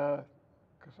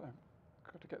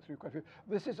I've got to get through quite a few.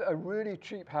 This is a really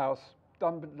cheap house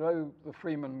done below the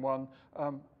Freeman one,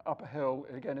 up a hill,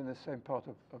 again in the same part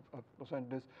of Los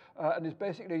Angeles, and it's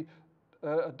basically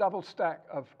a double stack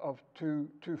of two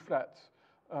flats.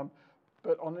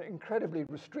 but on an incredibly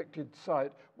restricted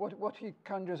site. What he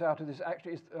conjures out of this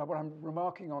actually is, what I'm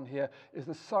remarking on here, is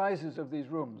the sizes of these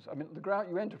rooms. I mean, the ground,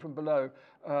 you enter from below,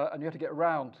 and you have to get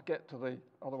around to get to the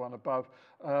other one above.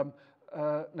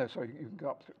 No, sorry, you can go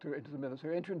up into the middle. So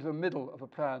you enter into the middle of a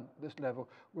plan, this level,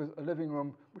 with a living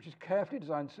room which is carefully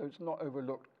designed so it's not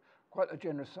overlooked. Quite a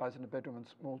generous size in a bedroom and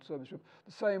small service room.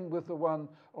 The same with the one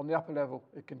on the upper level.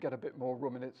 It can get a bit more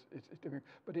room in its living,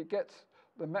 but it gets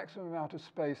the maximum amount of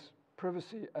space,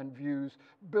 privacy and views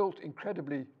built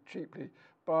incredibly cheaply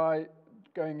by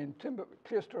going in timber,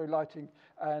 clear-story lighting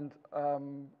and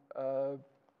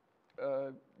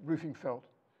roofing felt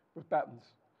with battens.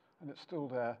 And it's still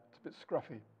there. It's a bit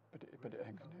scruffy, but it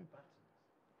hangs in.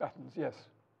 Battens, yes,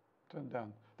 turned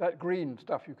down. That green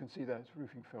stuff you can see there is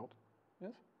roofing felt,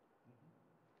 yes?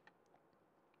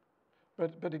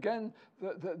 But again,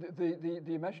 the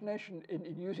imagination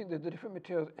in using the different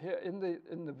materials here in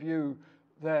the view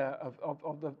there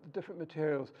of the different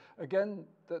materials, again,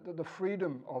 the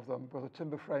freedom of them with a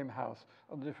timber frame house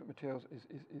and the different materials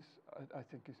I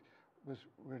think was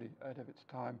really ahead of its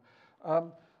time.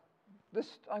 I'm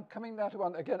coming now to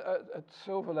one again at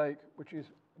Silver Lake, which is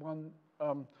one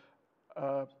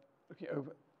looking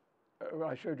over.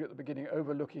 I showed you at the beginning,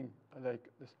 overlooking a lake.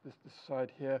 This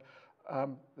side here.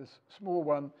 This small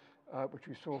one, which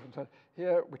we saw from side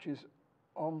here, which is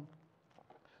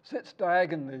sits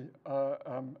diagonally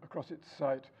across its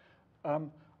site.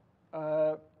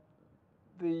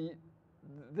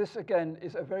 This again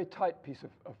is a very tight piece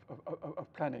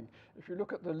of planning. If you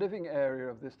look at the living area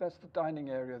of this, that's the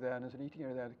dining area there, and there's an eating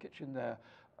area there, the kitchen there.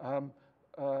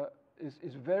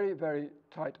 Is very, very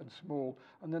tight and small.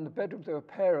 And then the bedrooms, there were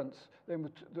parents, there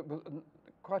were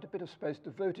quite a bit of space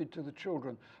devoted to the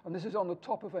children. And this is on the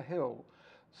top of a hill.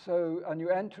 So, and you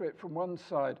enter it from one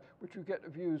side, which you get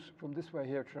views from this way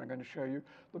here, which I'm going to show you.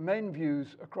 The main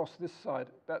views across this side,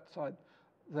 that side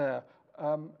there.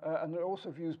 And there are also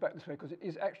views back this way, because it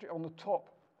is actually on the top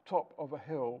of a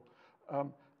hill.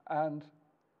 I'm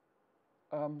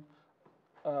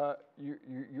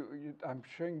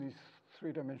showing these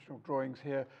three-dimensional drawings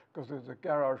here because there's a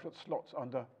garage that slots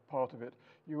under part of it.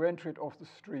 You enter it off the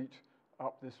street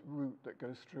up this route that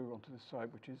goes through onto this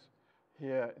side, which is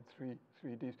here in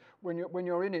 3Ds. When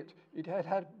you're in it, it's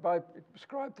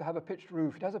prescribed to have a pitched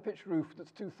roof. It has a pitched roof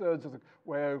that's 2/3 of the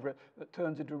way over it that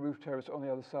turns into a roof terrace on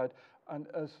the other side, and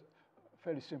as a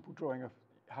fairly simple drawing of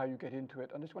how you get into it.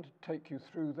 I just want to take you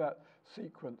through that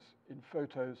sequence in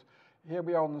photos. Here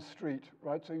we are on the street,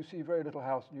 right? So you see very little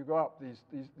house, and you go up these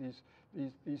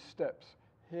steps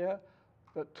here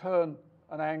that turn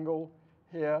an angle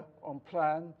here on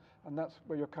plan, and that's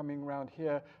where you're coming around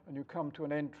here, and you come to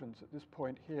an entrance at this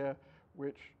point here,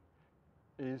 which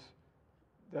is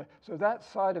there. So that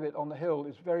side of it on the hill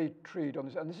is very treed on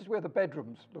this, and this is where the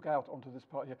bedrooms look out onto this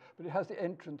part here, but it has the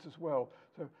entrance as well.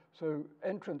 So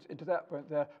entrance into that point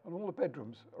there, and all the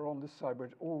bedrooms are on this side, where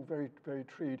it's all very, very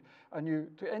treed.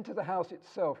 And to enter the house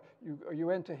itself,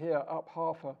 you enter here up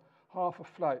half a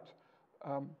flight.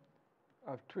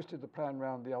 I've twisted the plan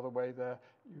round the other way there.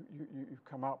 You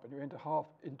come up and you enter half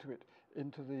into it,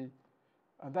 and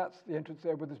that's the entrance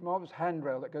there with this marvelous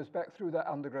handrail that goes back through that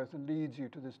undergrowth and leads you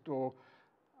to this door.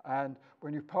 And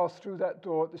when you pass through that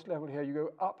door at this level here, you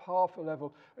go up half a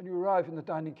level and you arrive in the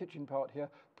dining kitchen part here,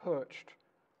 perched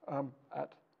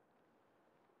at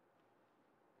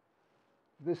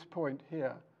this point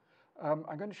here. I'm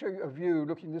going to show you a view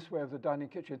looking this way of the dining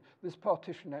kitchen. This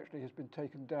partition actually has been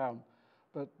taken down,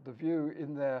 but the view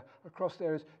in there, across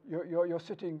there is, you're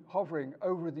sitting, hovering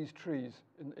over these trees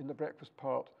in the breakfast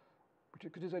part,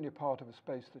 because it's only a part of a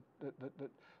space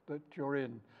that you're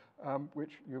in,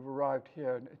 which you've arrived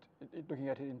here, and looking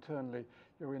at it internally,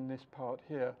 you're in this part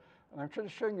here. And I'm trying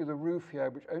to show you the roof here,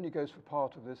 which only goes for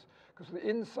part of this, because the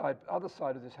inside, other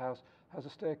side of this house has a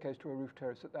staircase to a roof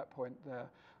terrace at that point there,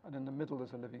 and in the middle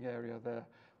there's a living area there.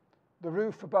 The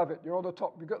roof above it, you're on the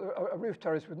top, you've got a roof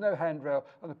terrace with no handrail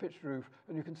and a pitched roof,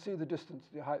 and you can see the distance,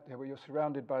 the height there, where you're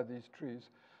surrounded by these trees.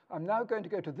 I'm now going to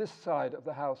go to this side of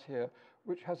the house here,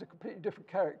 which has a completely different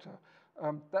character.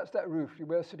 That's that roof,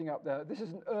 we're sitting up there. This is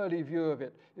an early view of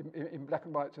it in black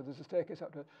and white, so there's a staircase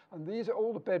up to it. And these are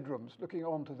all the bedrooms looking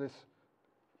onto this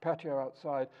patio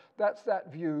outside. That's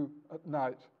that view at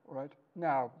night, right?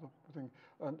 Now, the thing.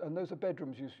 And those are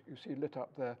bedrooms you see lit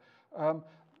up there.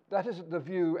 That is the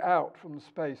view out from the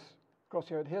space across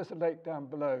here. And here's the lake down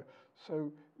below.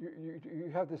 So you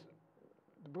have this,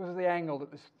 because of the angle that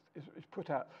this is put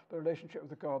at, the relationship of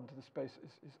the garden to the space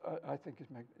I think is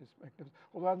magnificent.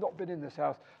 Although I've not been in this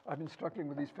house, I've been struggling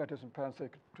with these photos and plans so I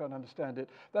could try and understand it.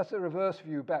 That's a reverse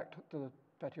view back to the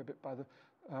patio bit by the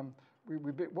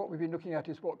what we've been looking at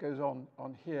is what goes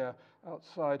on here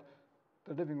outside.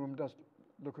 The living room does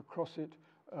look across it,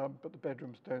 but the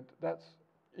bedrooms don't. That's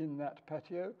in that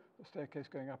patio, the staircase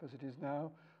going up as it is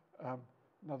now.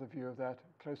 Another view of that,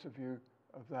 closer view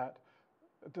of that.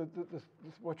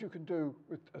 What you can do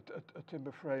with a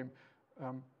timber frame,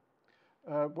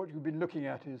 what you've been looking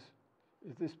at is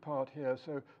this part here.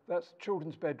 So that's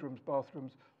children's bedrooms,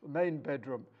 bathrooms, the main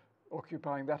bedroom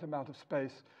occupying that amount of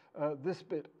space. This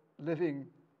bit, living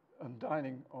and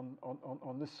dining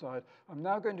on this side. I'm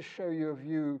now going to show you a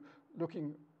view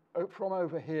looking from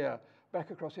over here,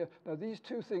 back across here. Now these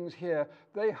two things here,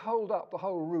 they hold up the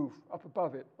whole roof up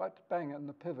above it, right bang on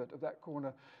the pivot of that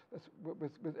corner.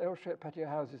 With L-shaped patio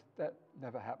houses, that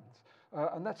never happens.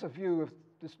 And that's a view of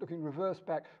this looking reverse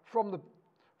back from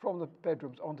the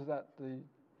bedrooms onto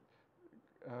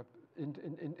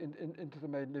into the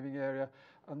main living area,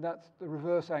 and that's the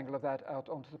reverse angle of that out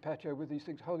onto the patio with these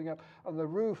things holding up, and the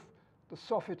roof, the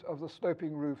soffit of the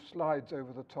sloping roof slides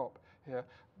over the top here,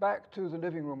 back to the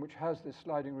living room, which has this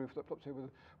sliding roof that pops here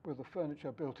with the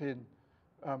furniture built in,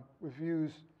 with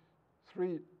views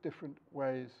 3 different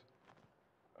ways,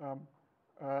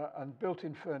 and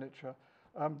built-in furniture.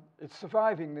 It's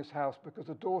surviving this house because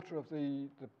the daughter of the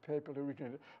people who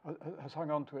originated it has hung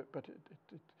on to it, but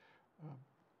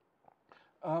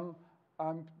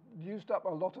I'm used up a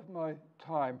lot of my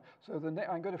time, so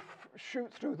I'm going to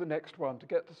shoot through the next one to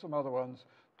get to some other ones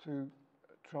to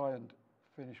try and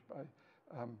finish by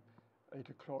 8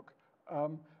 o'clock.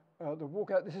 The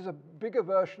walkout, this is a bigger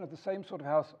version of the same sort of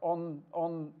house on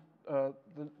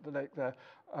the lake there,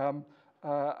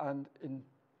 and in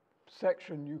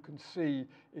section you can see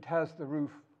it has the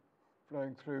roof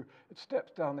flowing through. It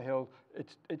steps down the hill.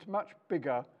 It's much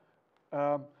bigger,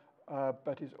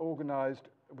 but is organized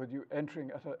with you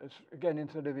entering again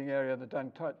into the living area and the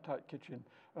down tight kitchen,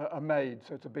 a maid,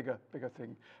 so it's a bigger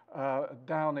thing.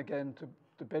 Down again to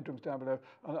the bedrooms down below,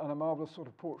 and a marvelous sort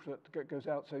of porch that goes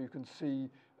out so you can see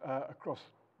across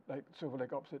Silver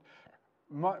Lake opposite.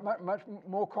 Much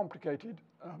more complicated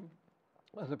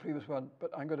as the previous one,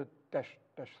 but I'm going to dash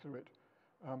through it.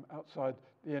 Outside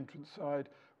the entrance side,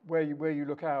 where you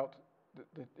look out,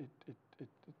 it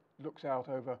looks out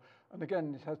over, and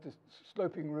again it has this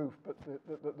sloping roof, but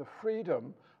the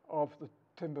freedom of the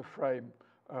timber frame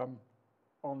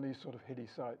on these sort of hilly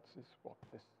sites is what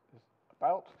this is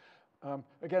about.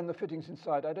 Again, the fittings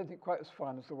inside, I don't think quite as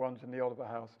fine as the ones in the Oliver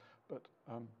House, but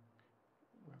we'll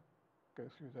go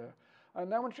through there. And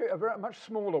now I want to show you a very much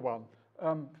smaller one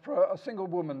for a single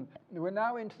woman. We're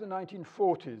now into the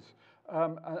 1940s,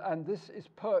 and this is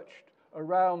perched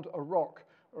around a rock.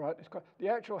 Right, the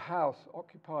actual house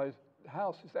occupies, the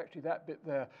house is actually that bit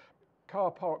there,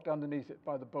 car parked underneath it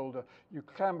by the boulder. You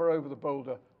clamber over the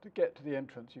boulder to get to the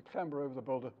entrance. You clamber over the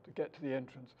boulder to get to the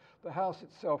entrance. The house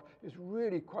itself is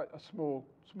really quite a small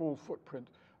footprint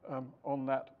on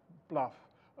that bluff.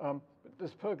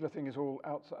 This pergola thing is all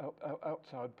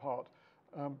outside part.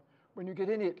 When you get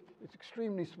in it, it's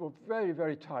extremely small, very,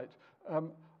 very tight.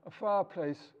 A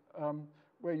fireplace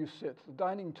where you sit, the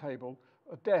dining table,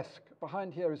 a desk.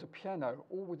 Behind here is a piano,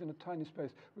 all within a tiny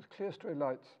space with clerestory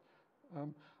lights.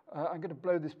 I'm going to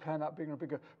blow this plan up bigger and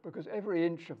bigger because every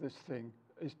inch of this thing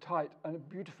is tight and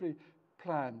beautifully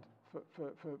planned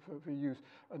for use.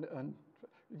 And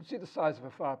you can see the size of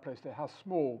a fireplace there, how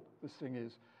small this thing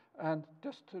is. And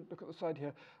just to look at the side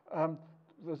here,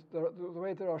 the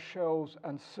way there are shelves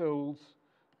and sills,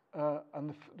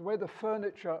 and the way the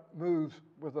furniture moves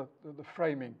with the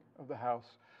framing of the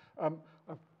house.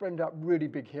 I've framed up really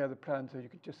big here, the plan, so you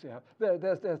can just see how.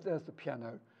 There's the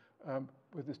piano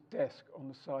with this desk on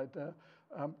the side there,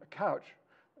 a couch,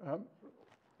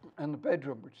 and the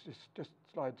bedroom, which just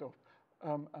slides off.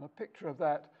 And a picture of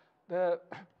that. There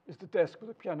is the desk with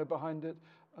the piano behind it,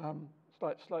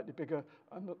 slightly bigger,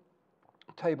 and the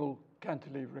table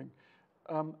cantilevering.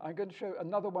 I'm going to show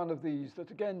another one of these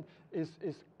that, again, is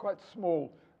quite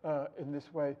small in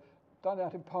this way, done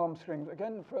out in palm strings,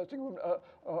 again, for a single woman,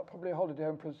 probably a holiday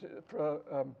home for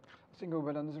a single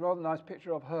woman, and there's a rather nice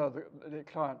picture of her, the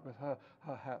client, with her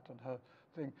hat and her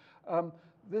thing.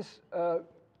 This,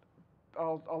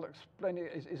 I'll explain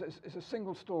it, is a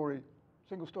single story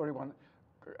one,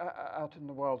 out in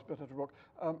the wilds, built out of rock.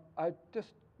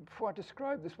 Before I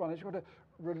describe this one, I just want to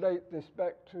relate this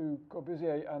back to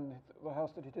Corbusier and the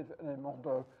house that he did in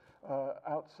Mondeau,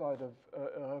 outside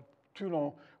of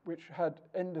Toulon, which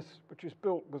is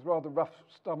built with rather rough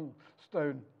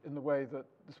stone in the way that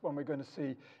this one we're going to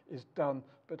see is done,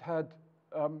 but had,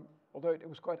 although it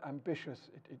was quite ambitious,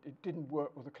 it didn't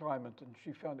work with the climate, and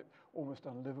she found it almost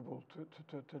unlivable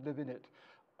to live in it.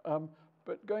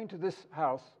 But going to this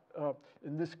house,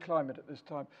 in this climate at this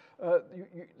time.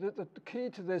 The key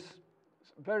to this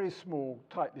very small,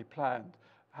 tightly planned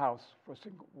house for a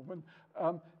single woman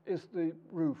is the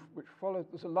roof, which follows.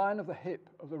 There's a line of the hip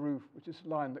of the roof, which is a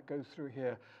line that goes through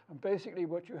here. And basically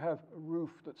what you have, a roof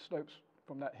that slopes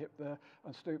from that hip there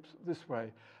and slopes this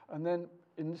way. And then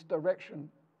in this direction,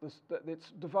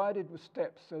 it's divided with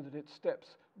steps so that it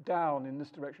steps down in this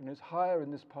direction. It's higher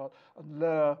in this part and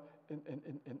lower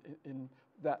in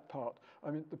that part.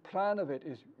 I mean, the plan of it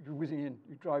is you're whizzing in,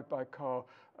 you drive by car,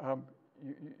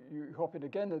 you hop in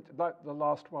again, like the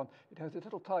last one. It has a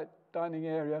little tight dining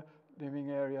area,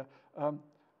 living area, an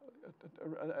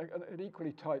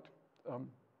equally tight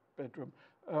bedroom.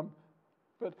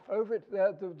 But over it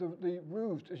there, the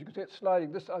roofs, as you can see, it's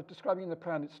sliding. This I'm describing in the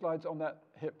plan, it slides on that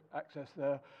hip access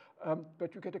there.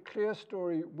 But you get a clear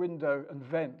story window and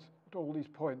vent at all these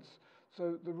points.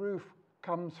 So the roof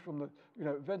comes from the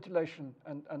ventilation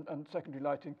and secondary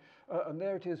lighting. And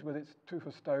there it is with its tooth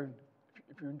of stone.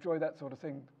 If you enjoy that sort of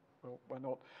thing, well, why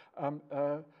not?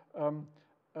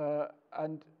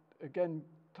 And again,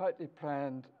 tightly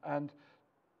planned. And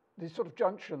these sort of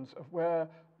junctions of where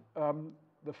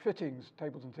the fittings,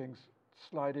 tables and things,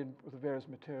 slide in with the various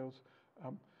materials.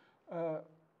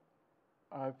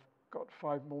 I've got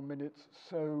 5 more minutes.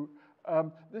 So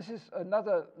this is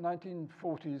another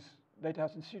 1940s late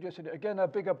house in studio city. Again, a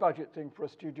bigger budget thing for a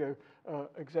studio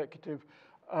executive.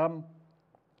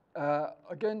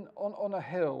 Again, on a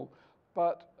hill,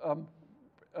 but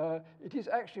it is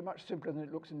actually much simpler than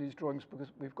it looks in these drawings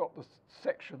because we've got the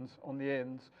sections on the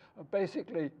ends.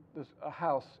 Basically, there's a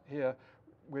house here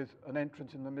with an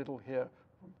entrance in the middle here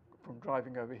from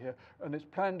driving over here. And it's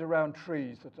planned around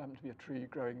trees. There happens to be a tree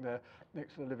growing there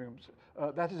next to the living room.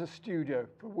 That is a studio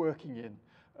for working in,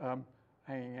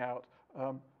 hanging out.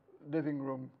 Living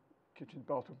room, kitchen,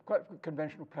 bathroom, quite a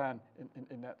conventional plan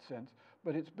in that sense.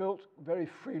 But it's built very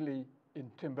freely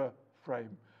in timber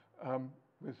frame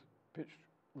with pitched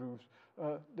roofs.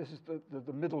 This is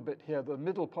the middle bit here. The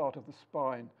middle part of the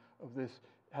spine of this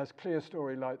has clear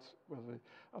story lights,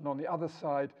 and on the other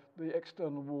side, the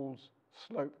external walls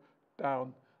slope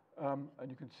down, and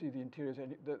you can see the interiors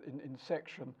in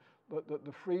section.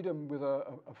 The freedom with a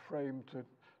frame to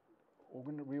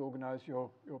reorganize your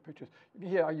pictures.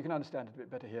 Here, you can understand it a bit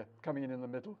better here. Coming in the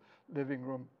middle, living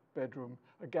room, bedroom,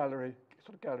 a gallery,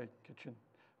 sort of gallery kitchen,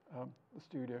 the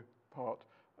studio part.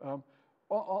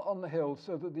 On the hill,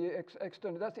 so that the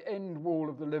external, that's the end wall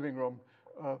of the living room,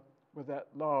 with that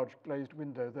large glazed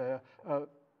window there.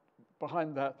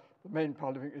 Behind that, the main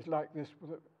part of it is like this,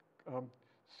 with a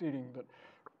ceiling that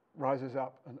rises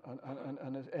up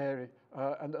and is airy.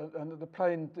 And the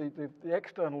plane, the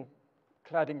external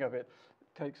cladding of it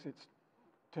takes its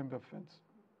timber fence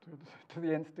to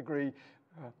the nth degree.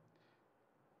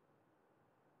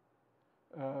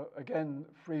 Again,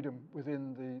 freedom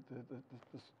within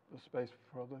the space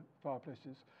for the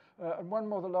fireplaces. And one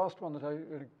more, the last one that I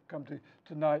come to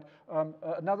tonight,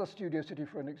 another studio city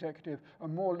for an executive, a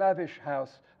more lavish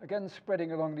house, again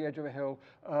spreading along the edge of a hill,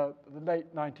 the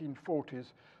late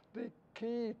 1940s. The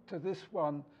key to this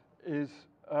one is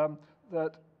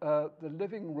that the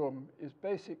living room is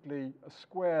basically a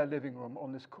square living room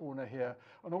on this corner here,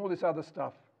 and all this other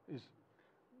stuff is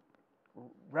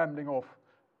rambling off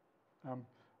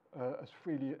as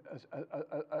freely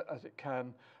as it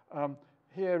can.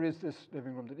 Here is this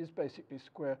living room that is basically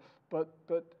square, but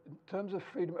in terms of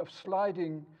freedom of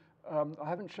sliding, I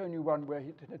haven't shown you one where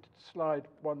he had to slide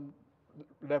one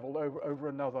level over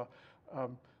another.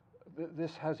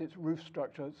 This has its roof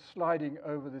structure sliding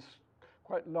over this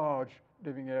quite large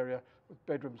living area with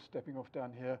bedrooms stepping off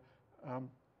down here.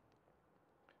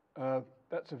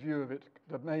 That's a view of it.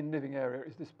 The main living area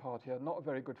is this part here. Not a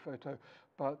very good photo,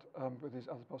 but with these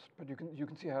other parts. But you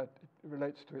can see how it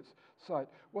relates to its site.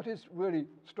 What is really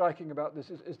striking about this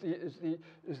is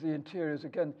the interiors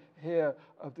again here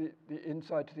of the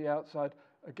inside to the outside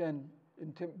again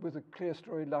with a clear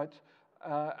story light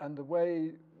and the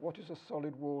way what is a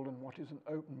solid wall and what is an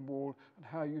open wall and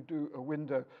how you do a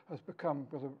window has become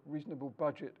with a reasonable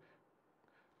budget.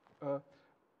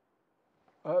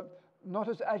 Not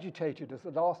as agitated as the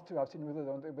last two I've seen with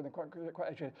them, they've been quite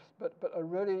agitated, but a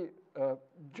really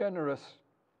generous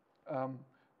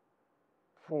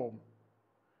form.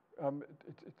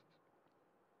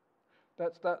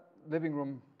 That's that living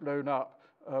room blown up.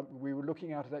 We were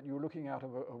looking out of that, you were looking out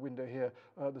of a window here.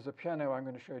 There's a piano I'm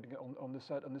going to show you on this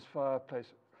side, and this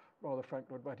fireplace, rather Frank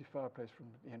Lloyd Wright fireplace from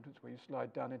the entrance where you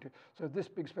slide down into. So this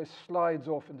big space slides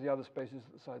off into the other spaces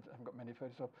at the sides. I haven't got many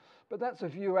photos of. But that's a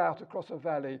view out across a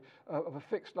valley of a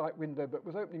fixed light window, but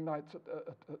with opening lights at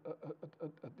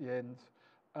the ends.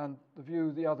 And the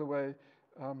view the other way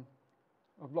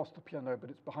I've lost the piano, but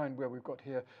it's behind where we've got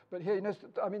here. But here, you know,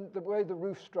 I mean, the way the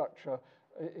roof structure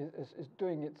is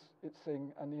doing its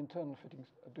thing, and the internal fittings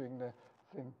are doing their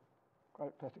thing.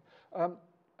 Quite plastic. I'm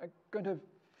going to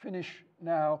finish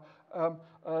now.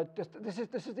 This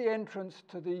is the entrance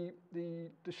to the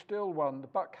still one, the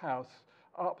Buck House,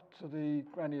 up to the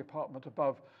granny apartment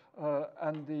above,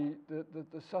 and the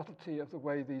subtlety of the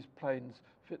way these planes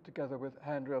fit together with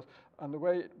handrails, and the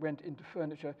way it went into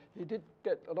furniture. He did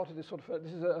get a lot of this sort of.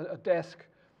 This is a desk,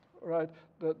 right?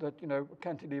 That you know,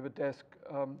 cantilever desk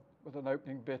with an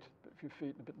opening bit, a few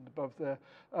feet, a bit above there,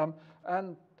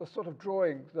 and the sort of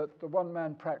drawing that the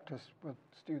one-man practice with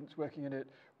students working in it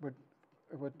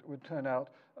would turn out.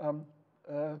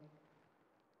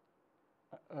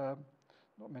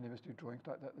 Not many of us do drawings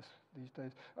like that these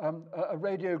days. A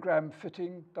radiogram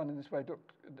fitting done in this way.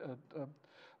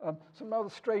 Some rather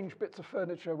strange bits of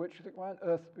furniture, which you think, why on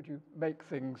earth would you make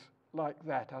things like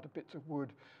that out of bits of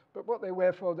wood? But what they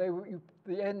were for, you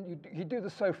do the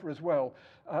sofa as well,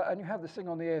 and you have this thing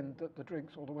on the end that the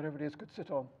drinks or whatever it is could sit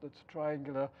on. That's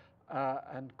triangular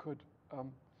and could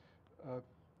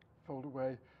fold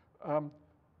away.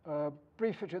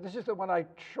 Brief picture. This is the one I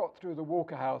shot through the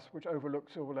Walker House, which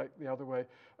overlooks Silver Lake the other way,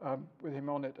 with him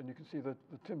on it, and you can see the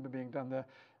timber being done there.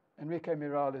 Enrique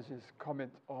Miralles'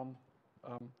 comment on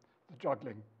the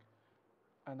juggling.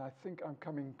 And I think I'm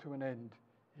coming to an end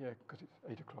here because it's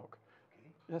 8 o'clock. Okay.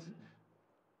 Yes?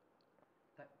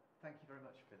 Thank you very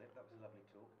much, Philip. That was a lovely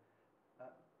talk.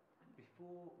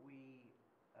 Before we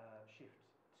shift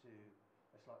to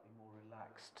a slightly more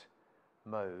relaxed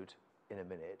mode in a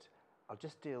minute, I'll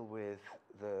just deal with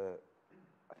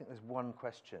I think there's one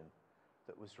question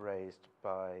that was raised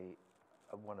by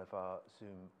one of our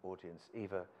Zoom audience,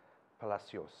 Eva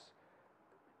Palacios.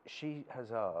 She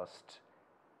has asked,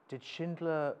 did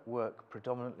Schindler work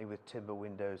predominantly with timber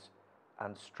windows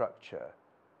and structure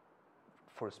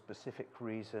for a specific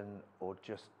reason or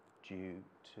just due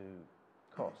to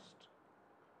cost?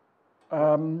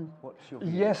 What's your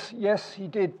view? Yes, he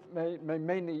did,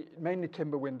 mainly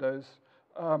timber windows.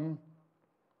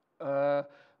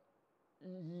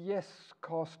 Yes,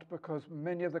 cost, because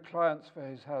many of the clients for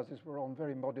his houses were on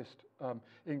very modest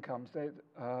incomes.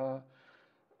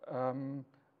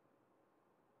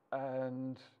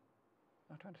 And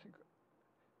I'm trying to think.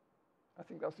 I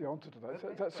think that's the answer to that.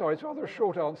 Okay. Sorry, it's rather a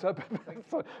short answer.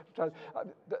 But sorry.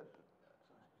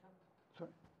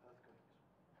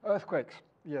 Earthquakes.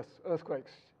 Yes,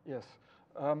 earthquakes. Yes.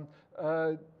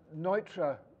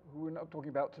 Neutra, who we're not talking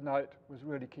about tonight, was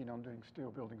really keen on doing steel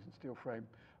buildings and steel frame.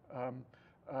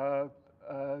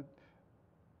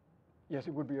 Yes,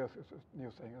 it would be Neil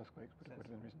saying earthquakes, but it would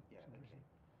have been reason. Yeah, okay.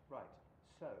 Right.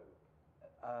 So,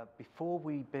 before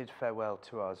we bid farewell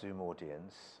to our Zoom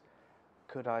audience,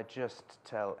 could I just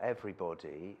tell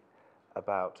everybody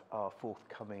about our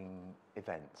forthcoming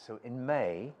events? So in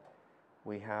May,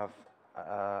 we have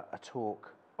a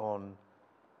talk on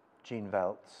Gene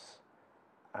Veltz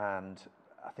and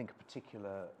I think a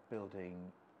particular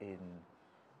building in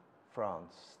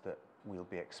France that we'll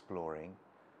be exploring.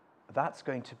 That's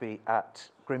going to be at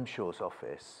Grimshaw's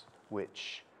office,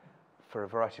 which for a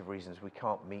variety of reasons we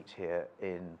can't meet here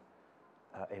in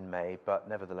May, but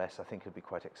nevertheless I think it'll be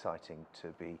quite exciting to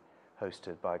be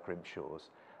hosted by Grimshaw's.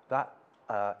 That,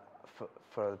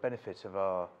 for the benefit of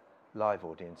our live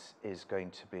audience, is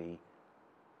going to be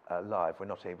live. We're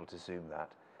not able to Zoom that.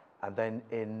 And then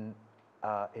in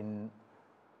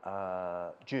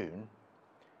June,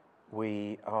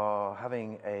 we are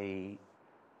having a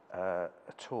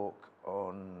talk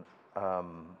on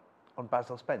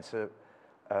Basil Spence,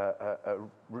 I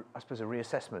suppose a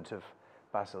reassessment of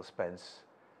Basil Spence,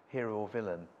 hero or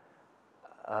villain.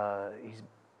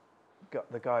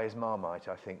 The guy is Marmite,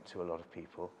 I think, to a lot of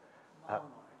people.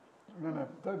 No,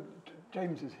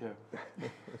 James is here.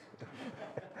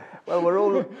 Well, we're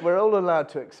all allowed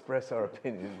to express our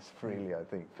opinions freely, I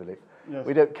think, Philip. Yes.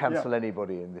 We don't cancel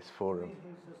anybody in this forum.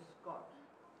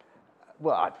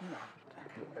 Well,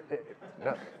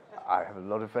 I have a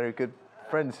lot of very good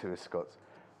friends who are Scots.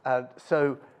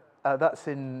 So that's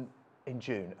in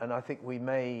June, and I think we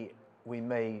may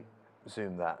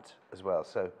Zoom that as well.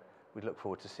 So we look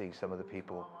forward to seeing some of the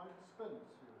people.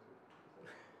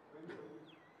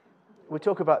 We'll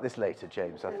talk about this later,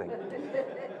 James, I think.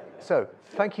 So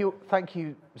thank you,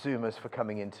 Zoomers, for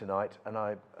coming in tonight, and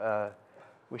I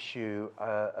wish you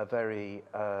a very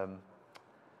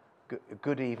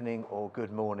good evening or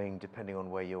good morning, depending on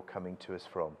where you're coming to us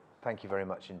from. Thank you very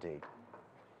much indeed.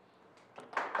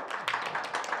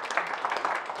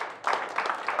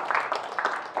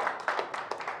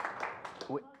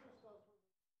 We